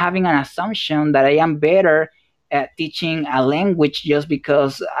 you are having an assumption that I am better teaching a language just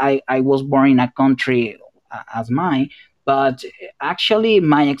because I was born in a country as mine, but actually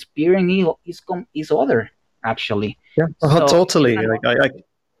my experience is other actually. Yeah. Oh, So you totally. don't know. Like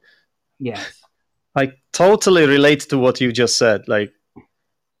Yes, I totally relate to what you just said. Like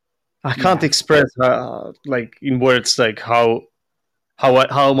I can't yes. express like in words like how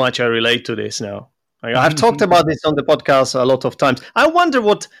much I relate to this now. Like, I've talked about this on the podcast a lot of times. I wonder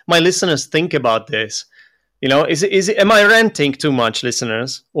what my listeners think about this. Is it am I ranting too much,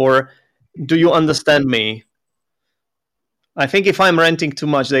 listeners, or do you understand me? I think if I'm ranting too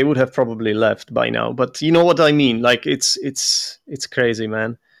much, they would have probably left by now. But you know what I mean? Like it's crazy,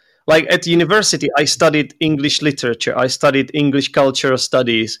 man. Like at university, I studied English literature. I studied English cultural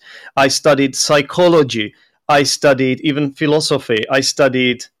studies. I studied psychology. I studied even philosophy. I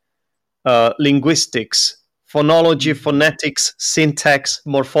studied linguistics, phonology, Mhm. phonetics, syntax,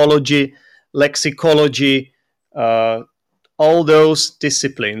 morphology, lexicology, uh, all those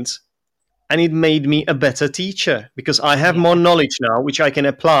disciplines. And it made me a better teacher because I have more Yes, knowledge now, which I can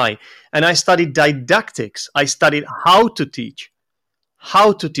apply. And I studied didactics. I studied how to teach,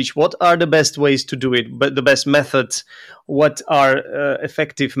 what are the best ways to do it, but the best methods, what are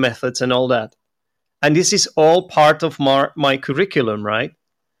effective methods, and all that. And this is all part of my curriculum, right?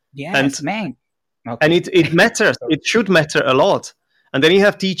 And yes, man. and Okay. it matters. Sorry. It should matter a lot. And then you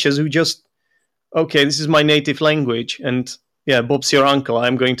have teachers who just, okay, this is my native language, and yeah, Bob's your uncle.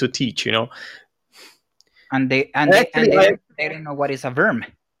 I'm going to teach. And they and And they actually, and they don't know what is a verb.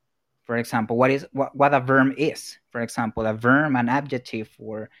 For example, what a verb is. For example, a verb, an adjective,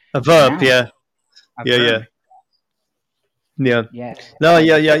 or a a verb, noun. yeah, A yeah, verb. yeah, yeah. Yes. No,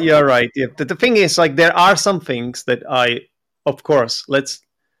 yeah, yeah, you're right. Yeah. The thing is, like, there are some things that of course, let's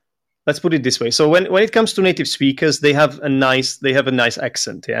put it this way. So when it comes to native speakers, they have a nice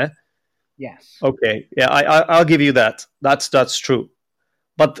accent. Yeah. Yes. Okay. Yeah, I'll give you that. That's true.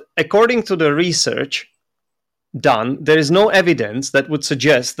 But according to the research done, there is no evidence that would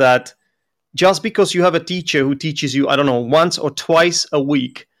suggest that just because you have a teacher who teaches you, I don't know, once or twice a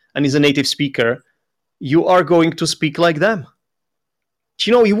week and is a native speaker, you are going to speak like them.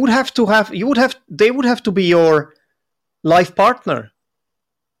 They would have to be your life partner,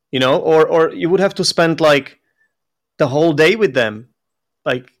 or you would have to spend like the whole day with them,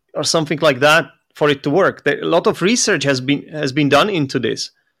 like, or something like that for it to work. A lot of research has been done into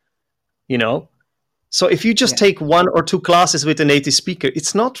this, you know. So if you just Yeah. take one or two classes with a native speaker,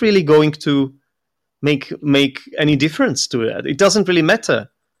 it's not really going to make any difference to it. It doesn't really matter.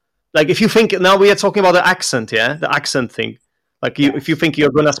 Like if you think now we are talking about the accent, yeah, the accent thing. Like if you Yes. think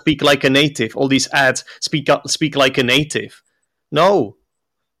you're gonna speak like a native, all these ads speak like a native. No,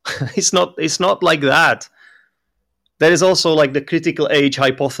 it's not like that. There is also like the critical age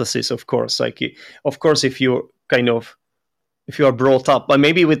hypothesis, of course. Like, of course, if you are brought up, but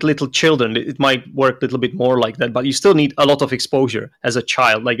maybe with little children, it might work a little bit more like that. But you still need a lot of exposure as a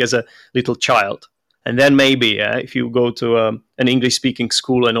child, like as a little child. And then maybe, yeah, if you go to an English speaking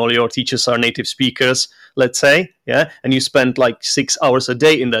school and all your teachers are native speakers, let's say, yeah, and you spend like 6 hours a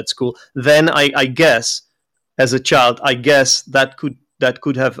day in that school, then I guess as a child, I guess that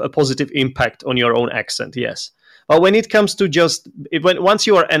could have a positive impact on your own accent, yes. But when it comes to once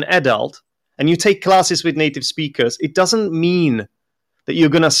you are an adult and you take classes with native speakers, it doesn't mean that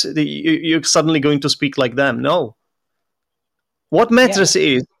you're suddenly going to speak like them. No, what matters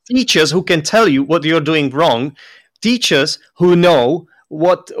Yes. is teachers who can tell you what you're doing wrong, teachers who know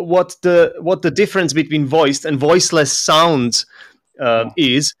what the difference between voiced and voiceless sounds Yes.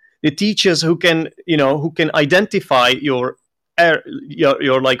 is, the teachers who can identify your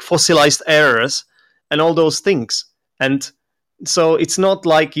like fossilized errors and all those things. And so it's not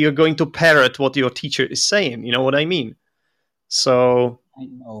like you're going to parrot what your teacher is saying. You know what I mean? So I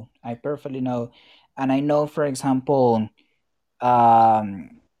know. I perfectly know. And I know, for example,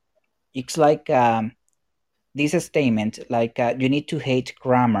 um, it's like this statement, like you need to hate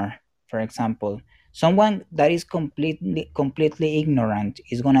grammar. For example, someone that is completely ignorant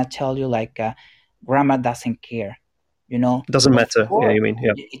is gonna tell you like grammar doesn't care. You know, doesn't of matter. Yeah, course, you mean,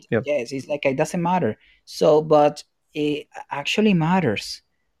 yeah, yeah. yes, it's like it doesn't matter. So, but it actually matters.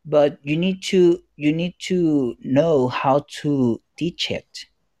 But you need to know how to teach it.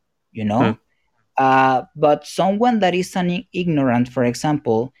 You Hmm. know, but someone that is an ignorant, for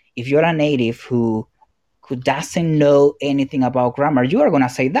example, if you're a native who doesn't know anything about grammar, you are gonna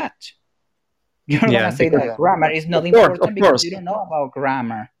say that. You're gonna Yeah, say because that grammar is of not course, of important because course. you don't know about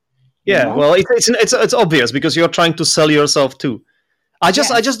grammar. You Yeah, know? well, it's obvious because you're trying to sell yourself too. I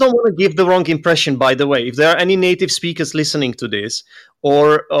just Yes. don't want to give the wrong impression. By the way, if there are any native speakers listening to this,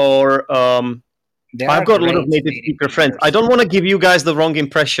 or There I've are got a lot of great native native speaker friends. I speakers. don't want to give you guys the wrong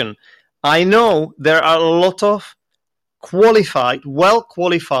impression. I know there are a lot of qualified, well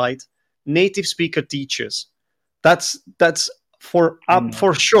qualified native speaker teachers. That's for I up know.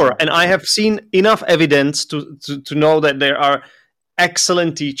 for sure. Yeah. And I have seen enough evidence to know that there are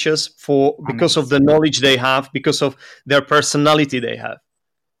excellent teachers for because of the Amazing. knowledge they have, because of their personality they have.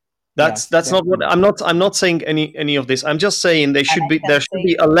 Yes, That's not what definitely. I'm not saying any of this. I'm just saying And I there can should say,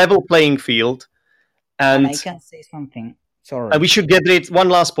 be a level playing field, and I and can say something. we Sorry. should get it. One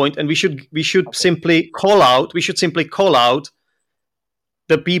last point, and Okay. we should simply call out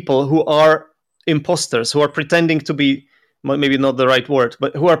the people who are imposters, who are pretending to be, maybe not the right word,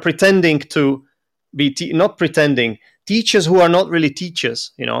 but who are pretending to be not pretending teachers who are not really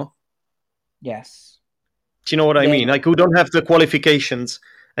teachers. Yes. Do you know what I They mean? Like, who don't have the qualifications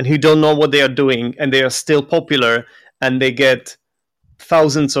and who don't know what they are doing, and they are still popular, and they get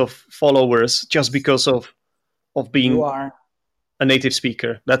thousands of followers just because of you being are a native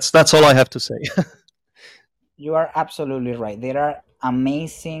speaker. That's all I have to say. you are absolutely right. There are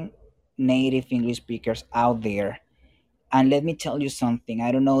amazing native English speakers out there. And let me tell you something.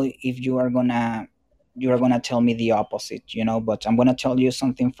 I don't know if you are gonna tell me the opposite, but I'm gonna tell you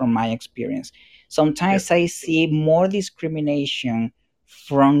something from my experience. Yeah, Sometimes I see more discrimination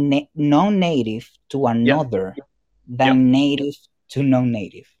from non-native to yeah, another yeah. than native to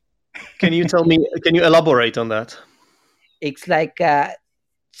non-native. Can you tell me? Can you elaborate on that? It's like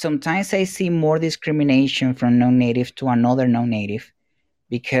sometimes I see more discrimination from non-native to another non-native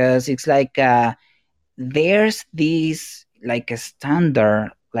because it's like there's this like a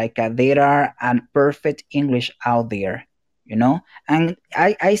standard, like there are a perfect English out there, and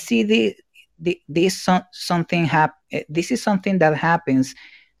I see this is something that happens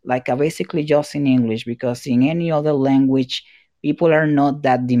like basically just in English, because in any other language people are not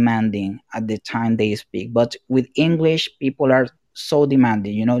that demanding at the time they speak, but with English people are so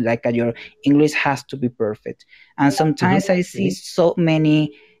demanding, like your English has to be perfect. And Hmm. sometimes I see so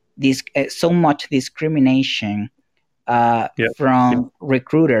much discrimination Yeah, from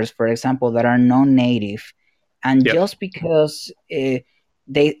recruiters, for example, that are non-native, and yeah, just because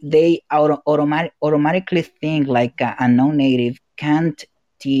they automatically think like a non-native can't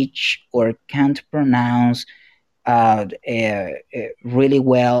teach or can't pronounce really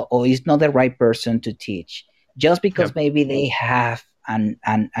well, or is not the right person to teach, just yeah. because maybe they have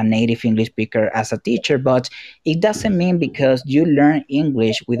a native English speaker as a teacher. But it doesn't mean because you learn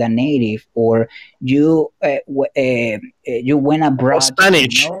English with a native, or you went abroad,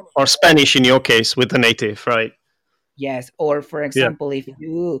 Or Spanish in your case with the native, right? yes, or for Yeah, example, if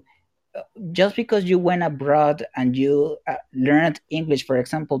you just because you went abroad and you learned English, for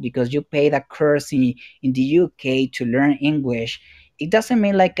example, because you paid a course in the UK to learn English, it doesn't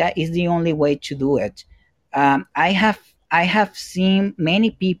mean like it's the only way to do it. I have seen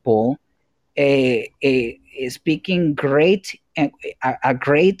many people speaking a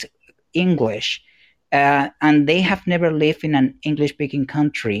great English, and they have never lived in an English speaking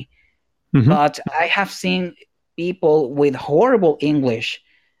country. hmm, But I have seen people with horrible English,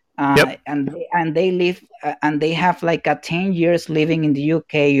 yep, and they live and they have like a 10 years living in the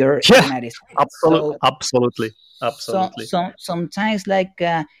UK or yeah. United States. So Absolutely, so absolutely. so sometimes like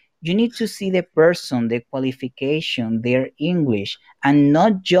you need to see the person, the qualification, their English, and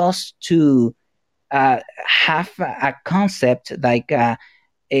not just to have a concept like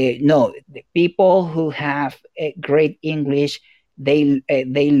no, the people who have great English, they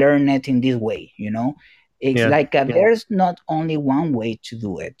learn it in this way. It's Yeah, like there's not only one way to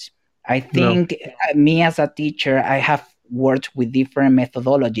do it. I no, think me as a teacher, I have worked with different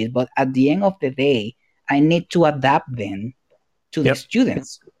methodologies, but at the end of the day, I need to adapt them to the yep,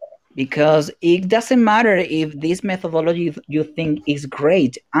 students, because it doesn't matter if this methodology you think is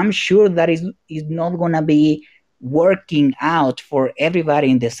great. I'm sure that is not going to be working out for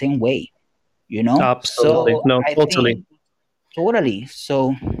everybody in the same way, absolutely, so no, I totally. think totally.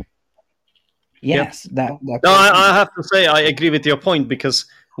 So Yep. yes, that No, goes I on. have to say I agree with your point, because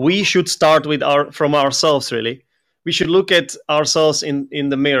we should start with from ourselves. Really, we should look at ourselves in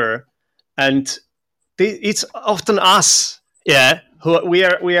the mirror, and it's often us, yeah, who we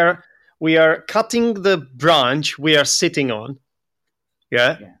are cutting the branch we are sitting on,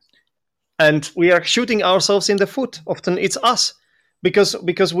 yeah, Yes. and we are shooting ourselves in the foot. Often it's us,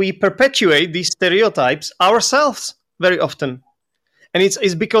 because we perpetuate these stereotypes ourselves very often. And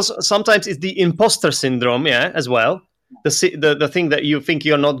it's because sometimes it's the imposter syndrome, yeah, as well. The thing that you think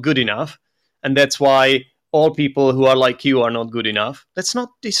you're not good enough, and that's why all people who are like you are not good enough. It's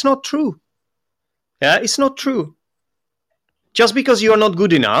not true. Yeah, it's not true. Just because you are not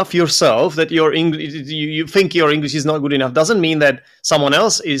good enough yourself, that your English, you think your English is not good enough, doesn't mean that someone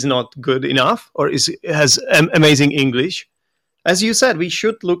else is not good enough or has amazing English. As you said, we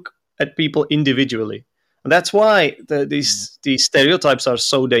should look at people individually, and that's why these stereotypes are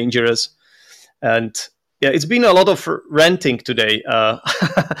so dangerous. And yeah, it's been a lot of ranting today,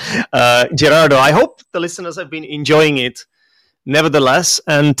 Gerardo. I hope the listeners have been enjoying it, nevertheless.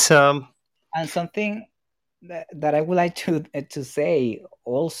 And And something that I would like to say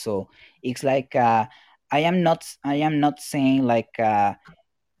also, it's like I am not saying like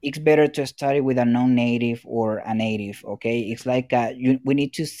it's better to study with a non-native or a native. Okay, it's like we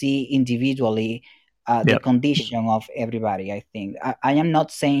need to see individually the yeah, condition of everybody. I think I am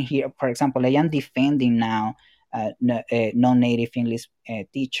not saying here, for example, I am defending now non-native English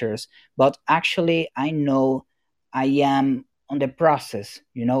teachers, but actually I know I am on the process,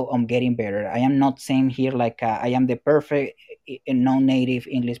 on getting better. I am not saying here like I am the perfect non-native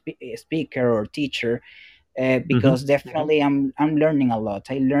English speaker or teacher, hmm, because definitely I'm learning a lot.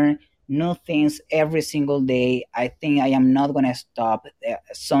 I learn new things every single day. I think I am not gonna stop.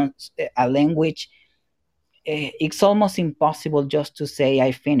 A language, it's almost impossible just to say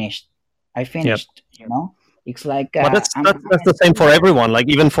I finished. I yeah. finished. It's like But that's I'm that's that's the same for everyone. Like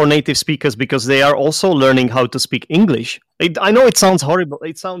even for native speakers, because they are also learning how to speak English. I know it sounds horrible.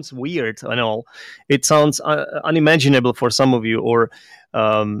 It sounds weird. I know it sounds unimaginable for some of you, or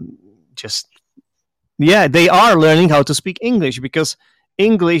just yeah, they are learning how to speak English, because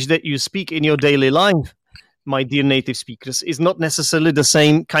English that you speak in your daily life, my dear native speakers, is not necessarily the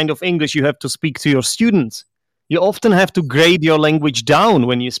same kind of English you have to speak to your students. You often have to grade your language down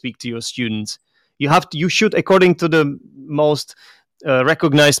when you speak to your students. You should, according to the most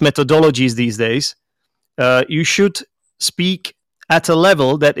recognized methodologies these days, you should speak at a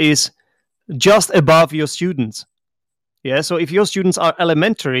level that is just above your students. Yeah, so if your students are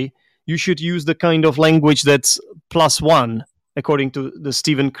elementary, you should use the kind of language that's plus one, according to the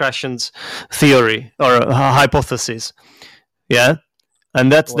Stephen Krashen's theory or hypothesis. Yeah,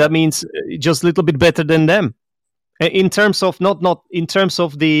 and that correct. means just a little bit better than them. In terms of not in terms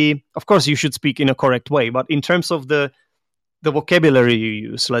of the, of course you should speak in a correct way, but in terms of the vocabulary you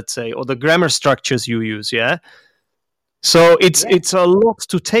use, let's say, or the grammar structures you use. Yeah, so Yeah, it's a lot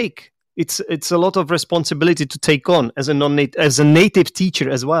to take. It's a lot of responsibility to take on as a as a native teacher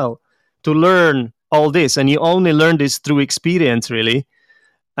as well, to learn all this, and you only learn this through experience, really.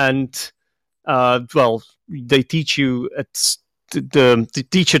 And well, they teach you at the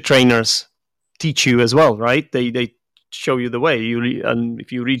teacher trainers teach you as well, right? They show you the way. And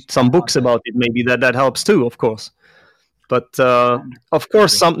if you read some yeah, books about it, maybe that helps too, of course. But of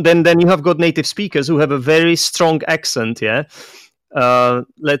course, definitely. some then you have got native speakers who have a very strong accent. Yeah,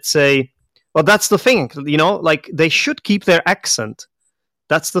 let's say. Well, that's the thing, like they should keep their accent.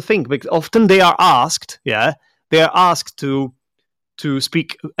 That's the thing, because often they are asked, yeah, they are asked to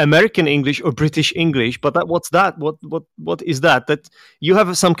speak American English or British English. But what's that? What is that? That you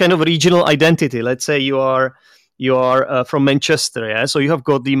have some kind of regional identity. Let's say you are from Manchester, yeah. So you have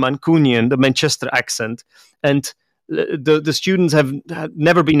got the Mancunian, the Manchester accent, and the students have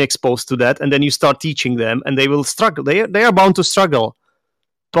never been exposed to that, and then you start teaching them, and they will struggle. They are bound to struggle.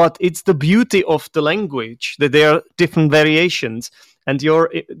 But it's the beauty of the language that there are different variations, and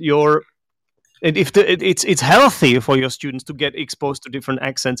your and if it's healthy for your students to get exposed to different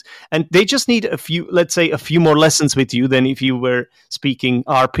accents, and they just need a few, let's say, a few more lessons with you than if you were speaking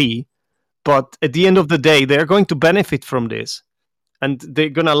RP. But at the end of the day, they're going to benefit from this, and they're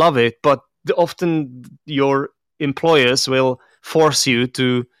gonna love it. But often your employers will force you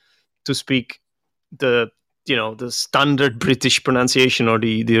to speak the the standard British pronunciation, or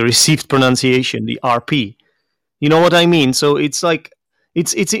the received pronunciation, the RP. You know what I mean? So it's like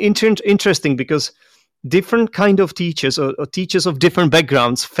it's interesting, because different kind of teachers, or teachers of different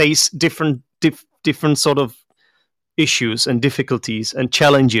backgrounds, face different sort of issues and difficulties and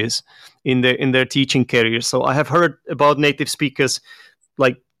challenges in their teaching career. So I have heard about native speakers,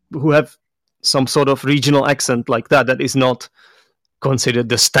 like, who have some sort of regional accent like that is not considered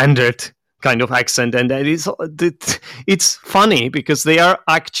the standard kind of accent, and it's funny because they are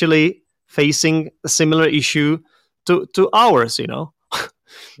actually facing a similar issue to ours.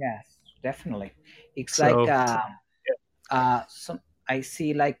 Yes, definitely. It's like So some I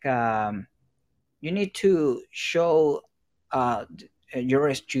see like you need to show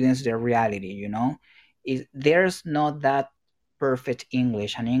your students the reality. There's not that perfect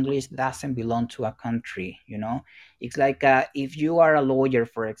English, and English doesn't belong to a country. It's like if you are a lawyer,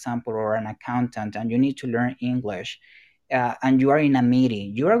 for example, or an accountant, and you need to learn English, and you are in a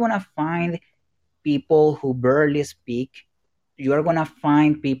meeting, you are going to find people who barely speak, you are gonna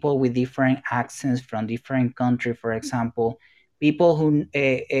find people with different accents from different country, for example, people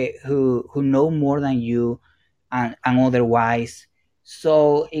who know more than you, and otherwise.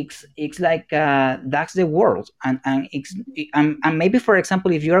 So it's like that's the world, and maybe, for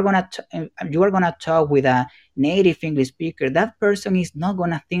example, if you are gonna talk with a native English speaker, that person is not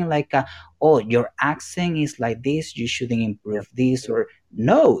gonna think like, oh, your accent is like this, you shouldn't Yeah. improve this, or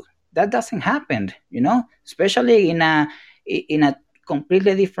no, that doesn't happen. Especially in a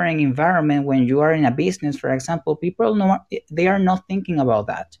completely different environment. When you are in a business, for example, people know they are not thinking about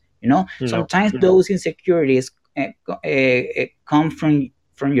that. No. Sometimes those insecurities come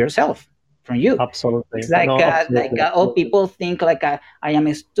from yourself, from you. It's Absolutely. like No, absolutely. oh, people think like I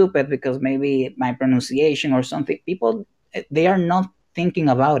am stupid because maybe my pronunciation or something. People, they are not thinking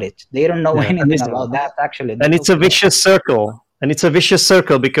about it. They don't know Yeah. anything about that. Actually, And it's a vicious circle. And it's a vicious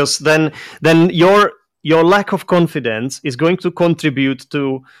circle because then your lack of confidence is going to contribute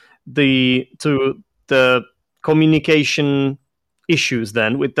to the communication issues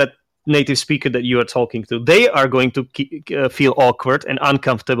then with that native speaker that you are talking to. They are going to feel awkward and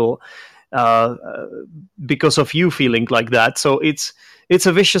uncomfortable uh, because of you feeling like that. So it's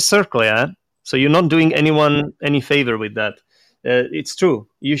a vicious circle, yeah. So you're not doing anyone any favor with that. It's true.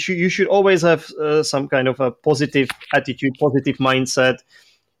 You should always have some kind of a positive attitude, positive mindset.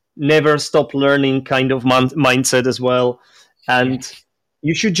 Never stop learning kind of mindset as well, and yes,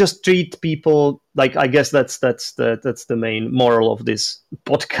 you should just treat people like, I guess that's the main moral of this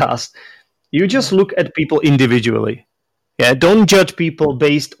podcast. You just yes, look at people individually. Yeah, don't judge people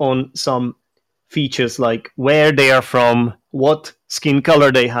based on some features like where they are from, what skin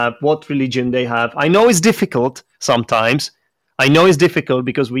color they have, what religion they have. I know it's difficult sometimes. I know it's difficult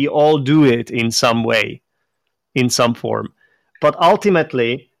because we all do it in some way, in some form. But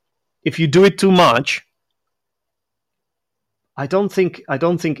ultimately, if you do it too much, I don't think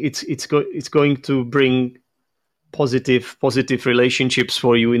it's going to bring positive relationships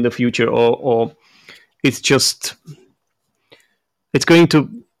for you in the future, or it's just it's going to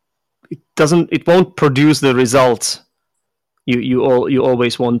it won't produce the results you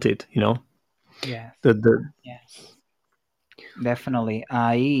always wanted. yes, The yes. Definitely.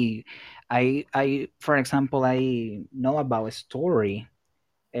 For example, I know about a story.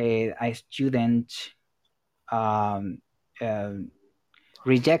 A student um, uh,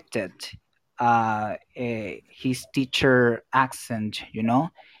 rejected his teacher accent.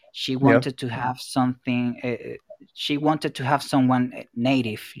 She Yeah. wanted to have something. She wanted to have someone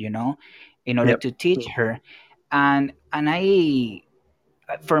native. In order Yep. to teach her, and I,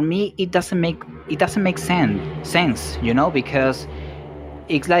 for me, it doesn't make sense. Because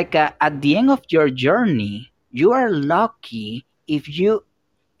it's like, at the end of your journey, you are lucky if you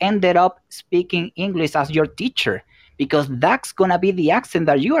ended up speaking English as your teacher, because that's gonna be the accent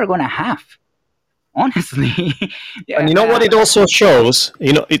that you are gonna have. Honestly, And yeah, you know what it also shows?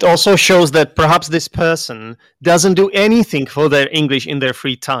 It also shows that perhaps this person doesn't do anything for their English in their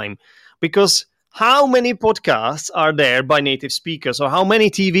free time. Because how many podcasts are there by native speakers, or how many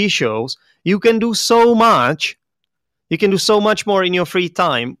TV shows? You can do so much. You can do so much more in your free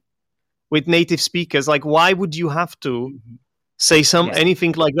time with native speakers. Like, why would you have to mhm, say some yes,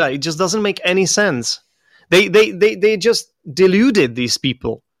 anything like that? It just doesn't make any sense. They just deluded these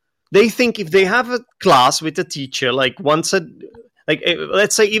people. They think if they have a class with a teacher, like let's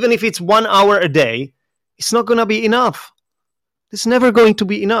say, even if it's 1 hour a day, it's not gonna be enough. It's never going to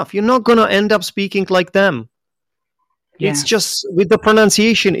be enough. You're not gonna end up speaking like them. It's yes, just with the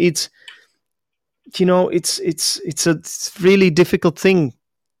pronunciation. It's really difficult thing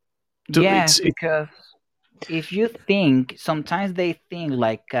to yes. Because if you think, sometimes they think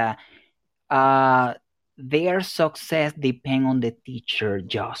like, uh, their success depend on the teacher,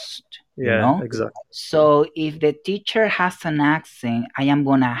 just, yeah, exactly. so if the teacher has an accent, I am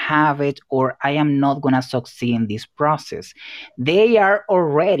gonna have it, or I am not gonna succeed in this process. They are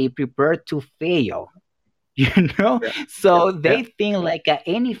already prepared to fail. you know Yeah, so yeah, they think like,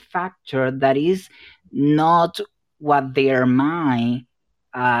 any factor that is not what their mind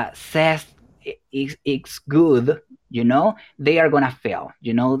says it's good. They are gonna fail.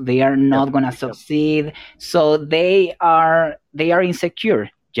 They are yeah, not gonna succeed. So they are insecure,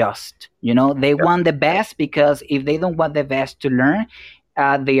 just. They yeah. want the best, because if they don't want the best to learn,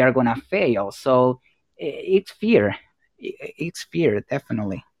 they are gonna fail. So it's fear. It's fear,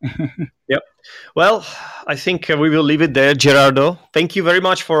 definitely. Yep. Well, I think we will leave it there, Gerardo. Thank you very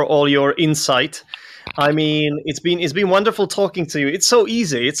much for all your insight. I mean, it's been wonderful talking to you. It's so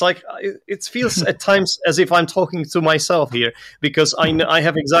easy. It's like it feels at times as if I'm talking to myself here because I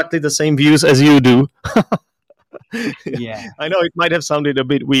have exactly the same views as you do. Yeah. I know it might have sounded a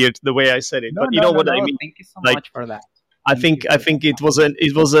bit weird the way I said it, No, but you no, know no, what I no. mean. Thank you so Like, much for that. I Thank you think I for think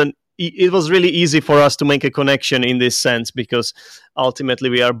that. it was really easy for us to make a connection in this sense because ultimately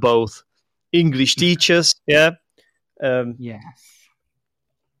we are both English teachers, yeah, Yes.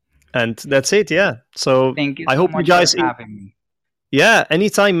 and that's it, yeah. So Thank you I so hope you much for guys, having me. yeah,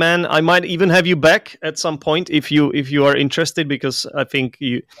 anytime, man. I might even have you back at some point if you are interested because I think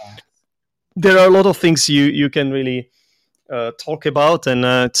Yes. there are a lot of things you can really talk about, and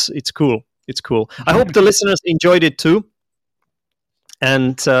it's cool. It's cool. I hope the listeners enjoyed it too.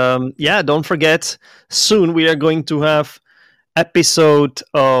 And yeah, don't forget, soon we are going to have episode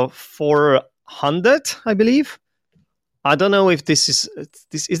 400, I believe. I don't know if this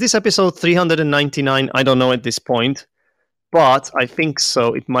episode 399. I don't know at this point, but I think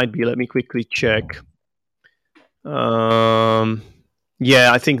so. It might be. Let me quickly check.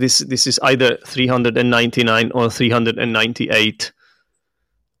 Yeah, I think this is either 399 or 398.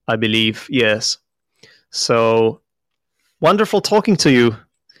 I believe. Yes. So wonderful talking to you.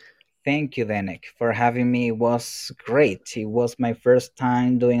 Thank you, Denek, for having me. It was great. It was my first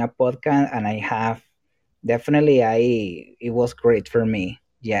time doing a podcast, and I have definitely I. It was great for me.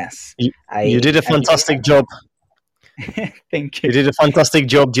 Yes, You did a I really fantastic job. thank You you. did a fantastic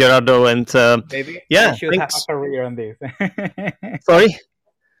job, Gerardo. And Maybe I yeah, should have a thanks. career on this. Sorry.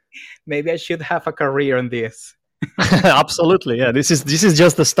 Maybe I should have a career on this. Absolutely. Yeah. This is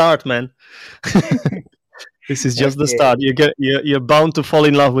just the start, man. This is just the Okay. start. You're bound to fall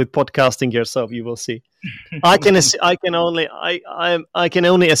in love with podcasting yourself. You will see. I can only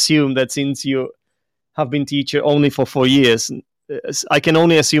assume that since you have been teacher only for 4 years, I can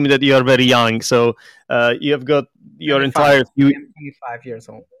only assume that you are very young. So you have got your 25. entire I am 25 years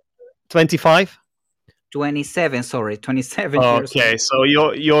old. 25. 27. Sorry, 27 years Okay, old. so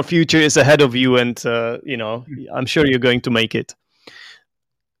your future is ahead of you, and I'm sure you're going to make it.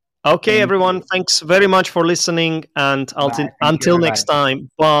 Okay, Thank everyone, you. thanks very much for listening, and Bye. Thank you, until next everybody. time,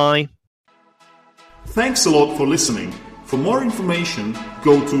 bye. Thanks a lot for listening. For more information,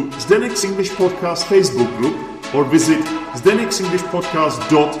 go to Zdenek's English Podcast Facebook group or visit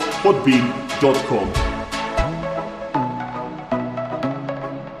zdenek'senglishpodcast.podbean.com.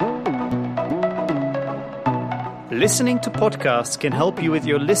 Listening to podcasts can help you with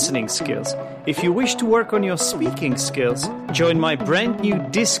your listening skills. If you wish to work on your speaking skills, join my brand new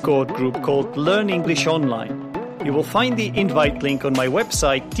Discord group called Learn English Online. You will find the invite link on my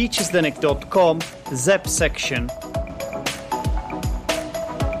website teachersdenek.com, ZEP section,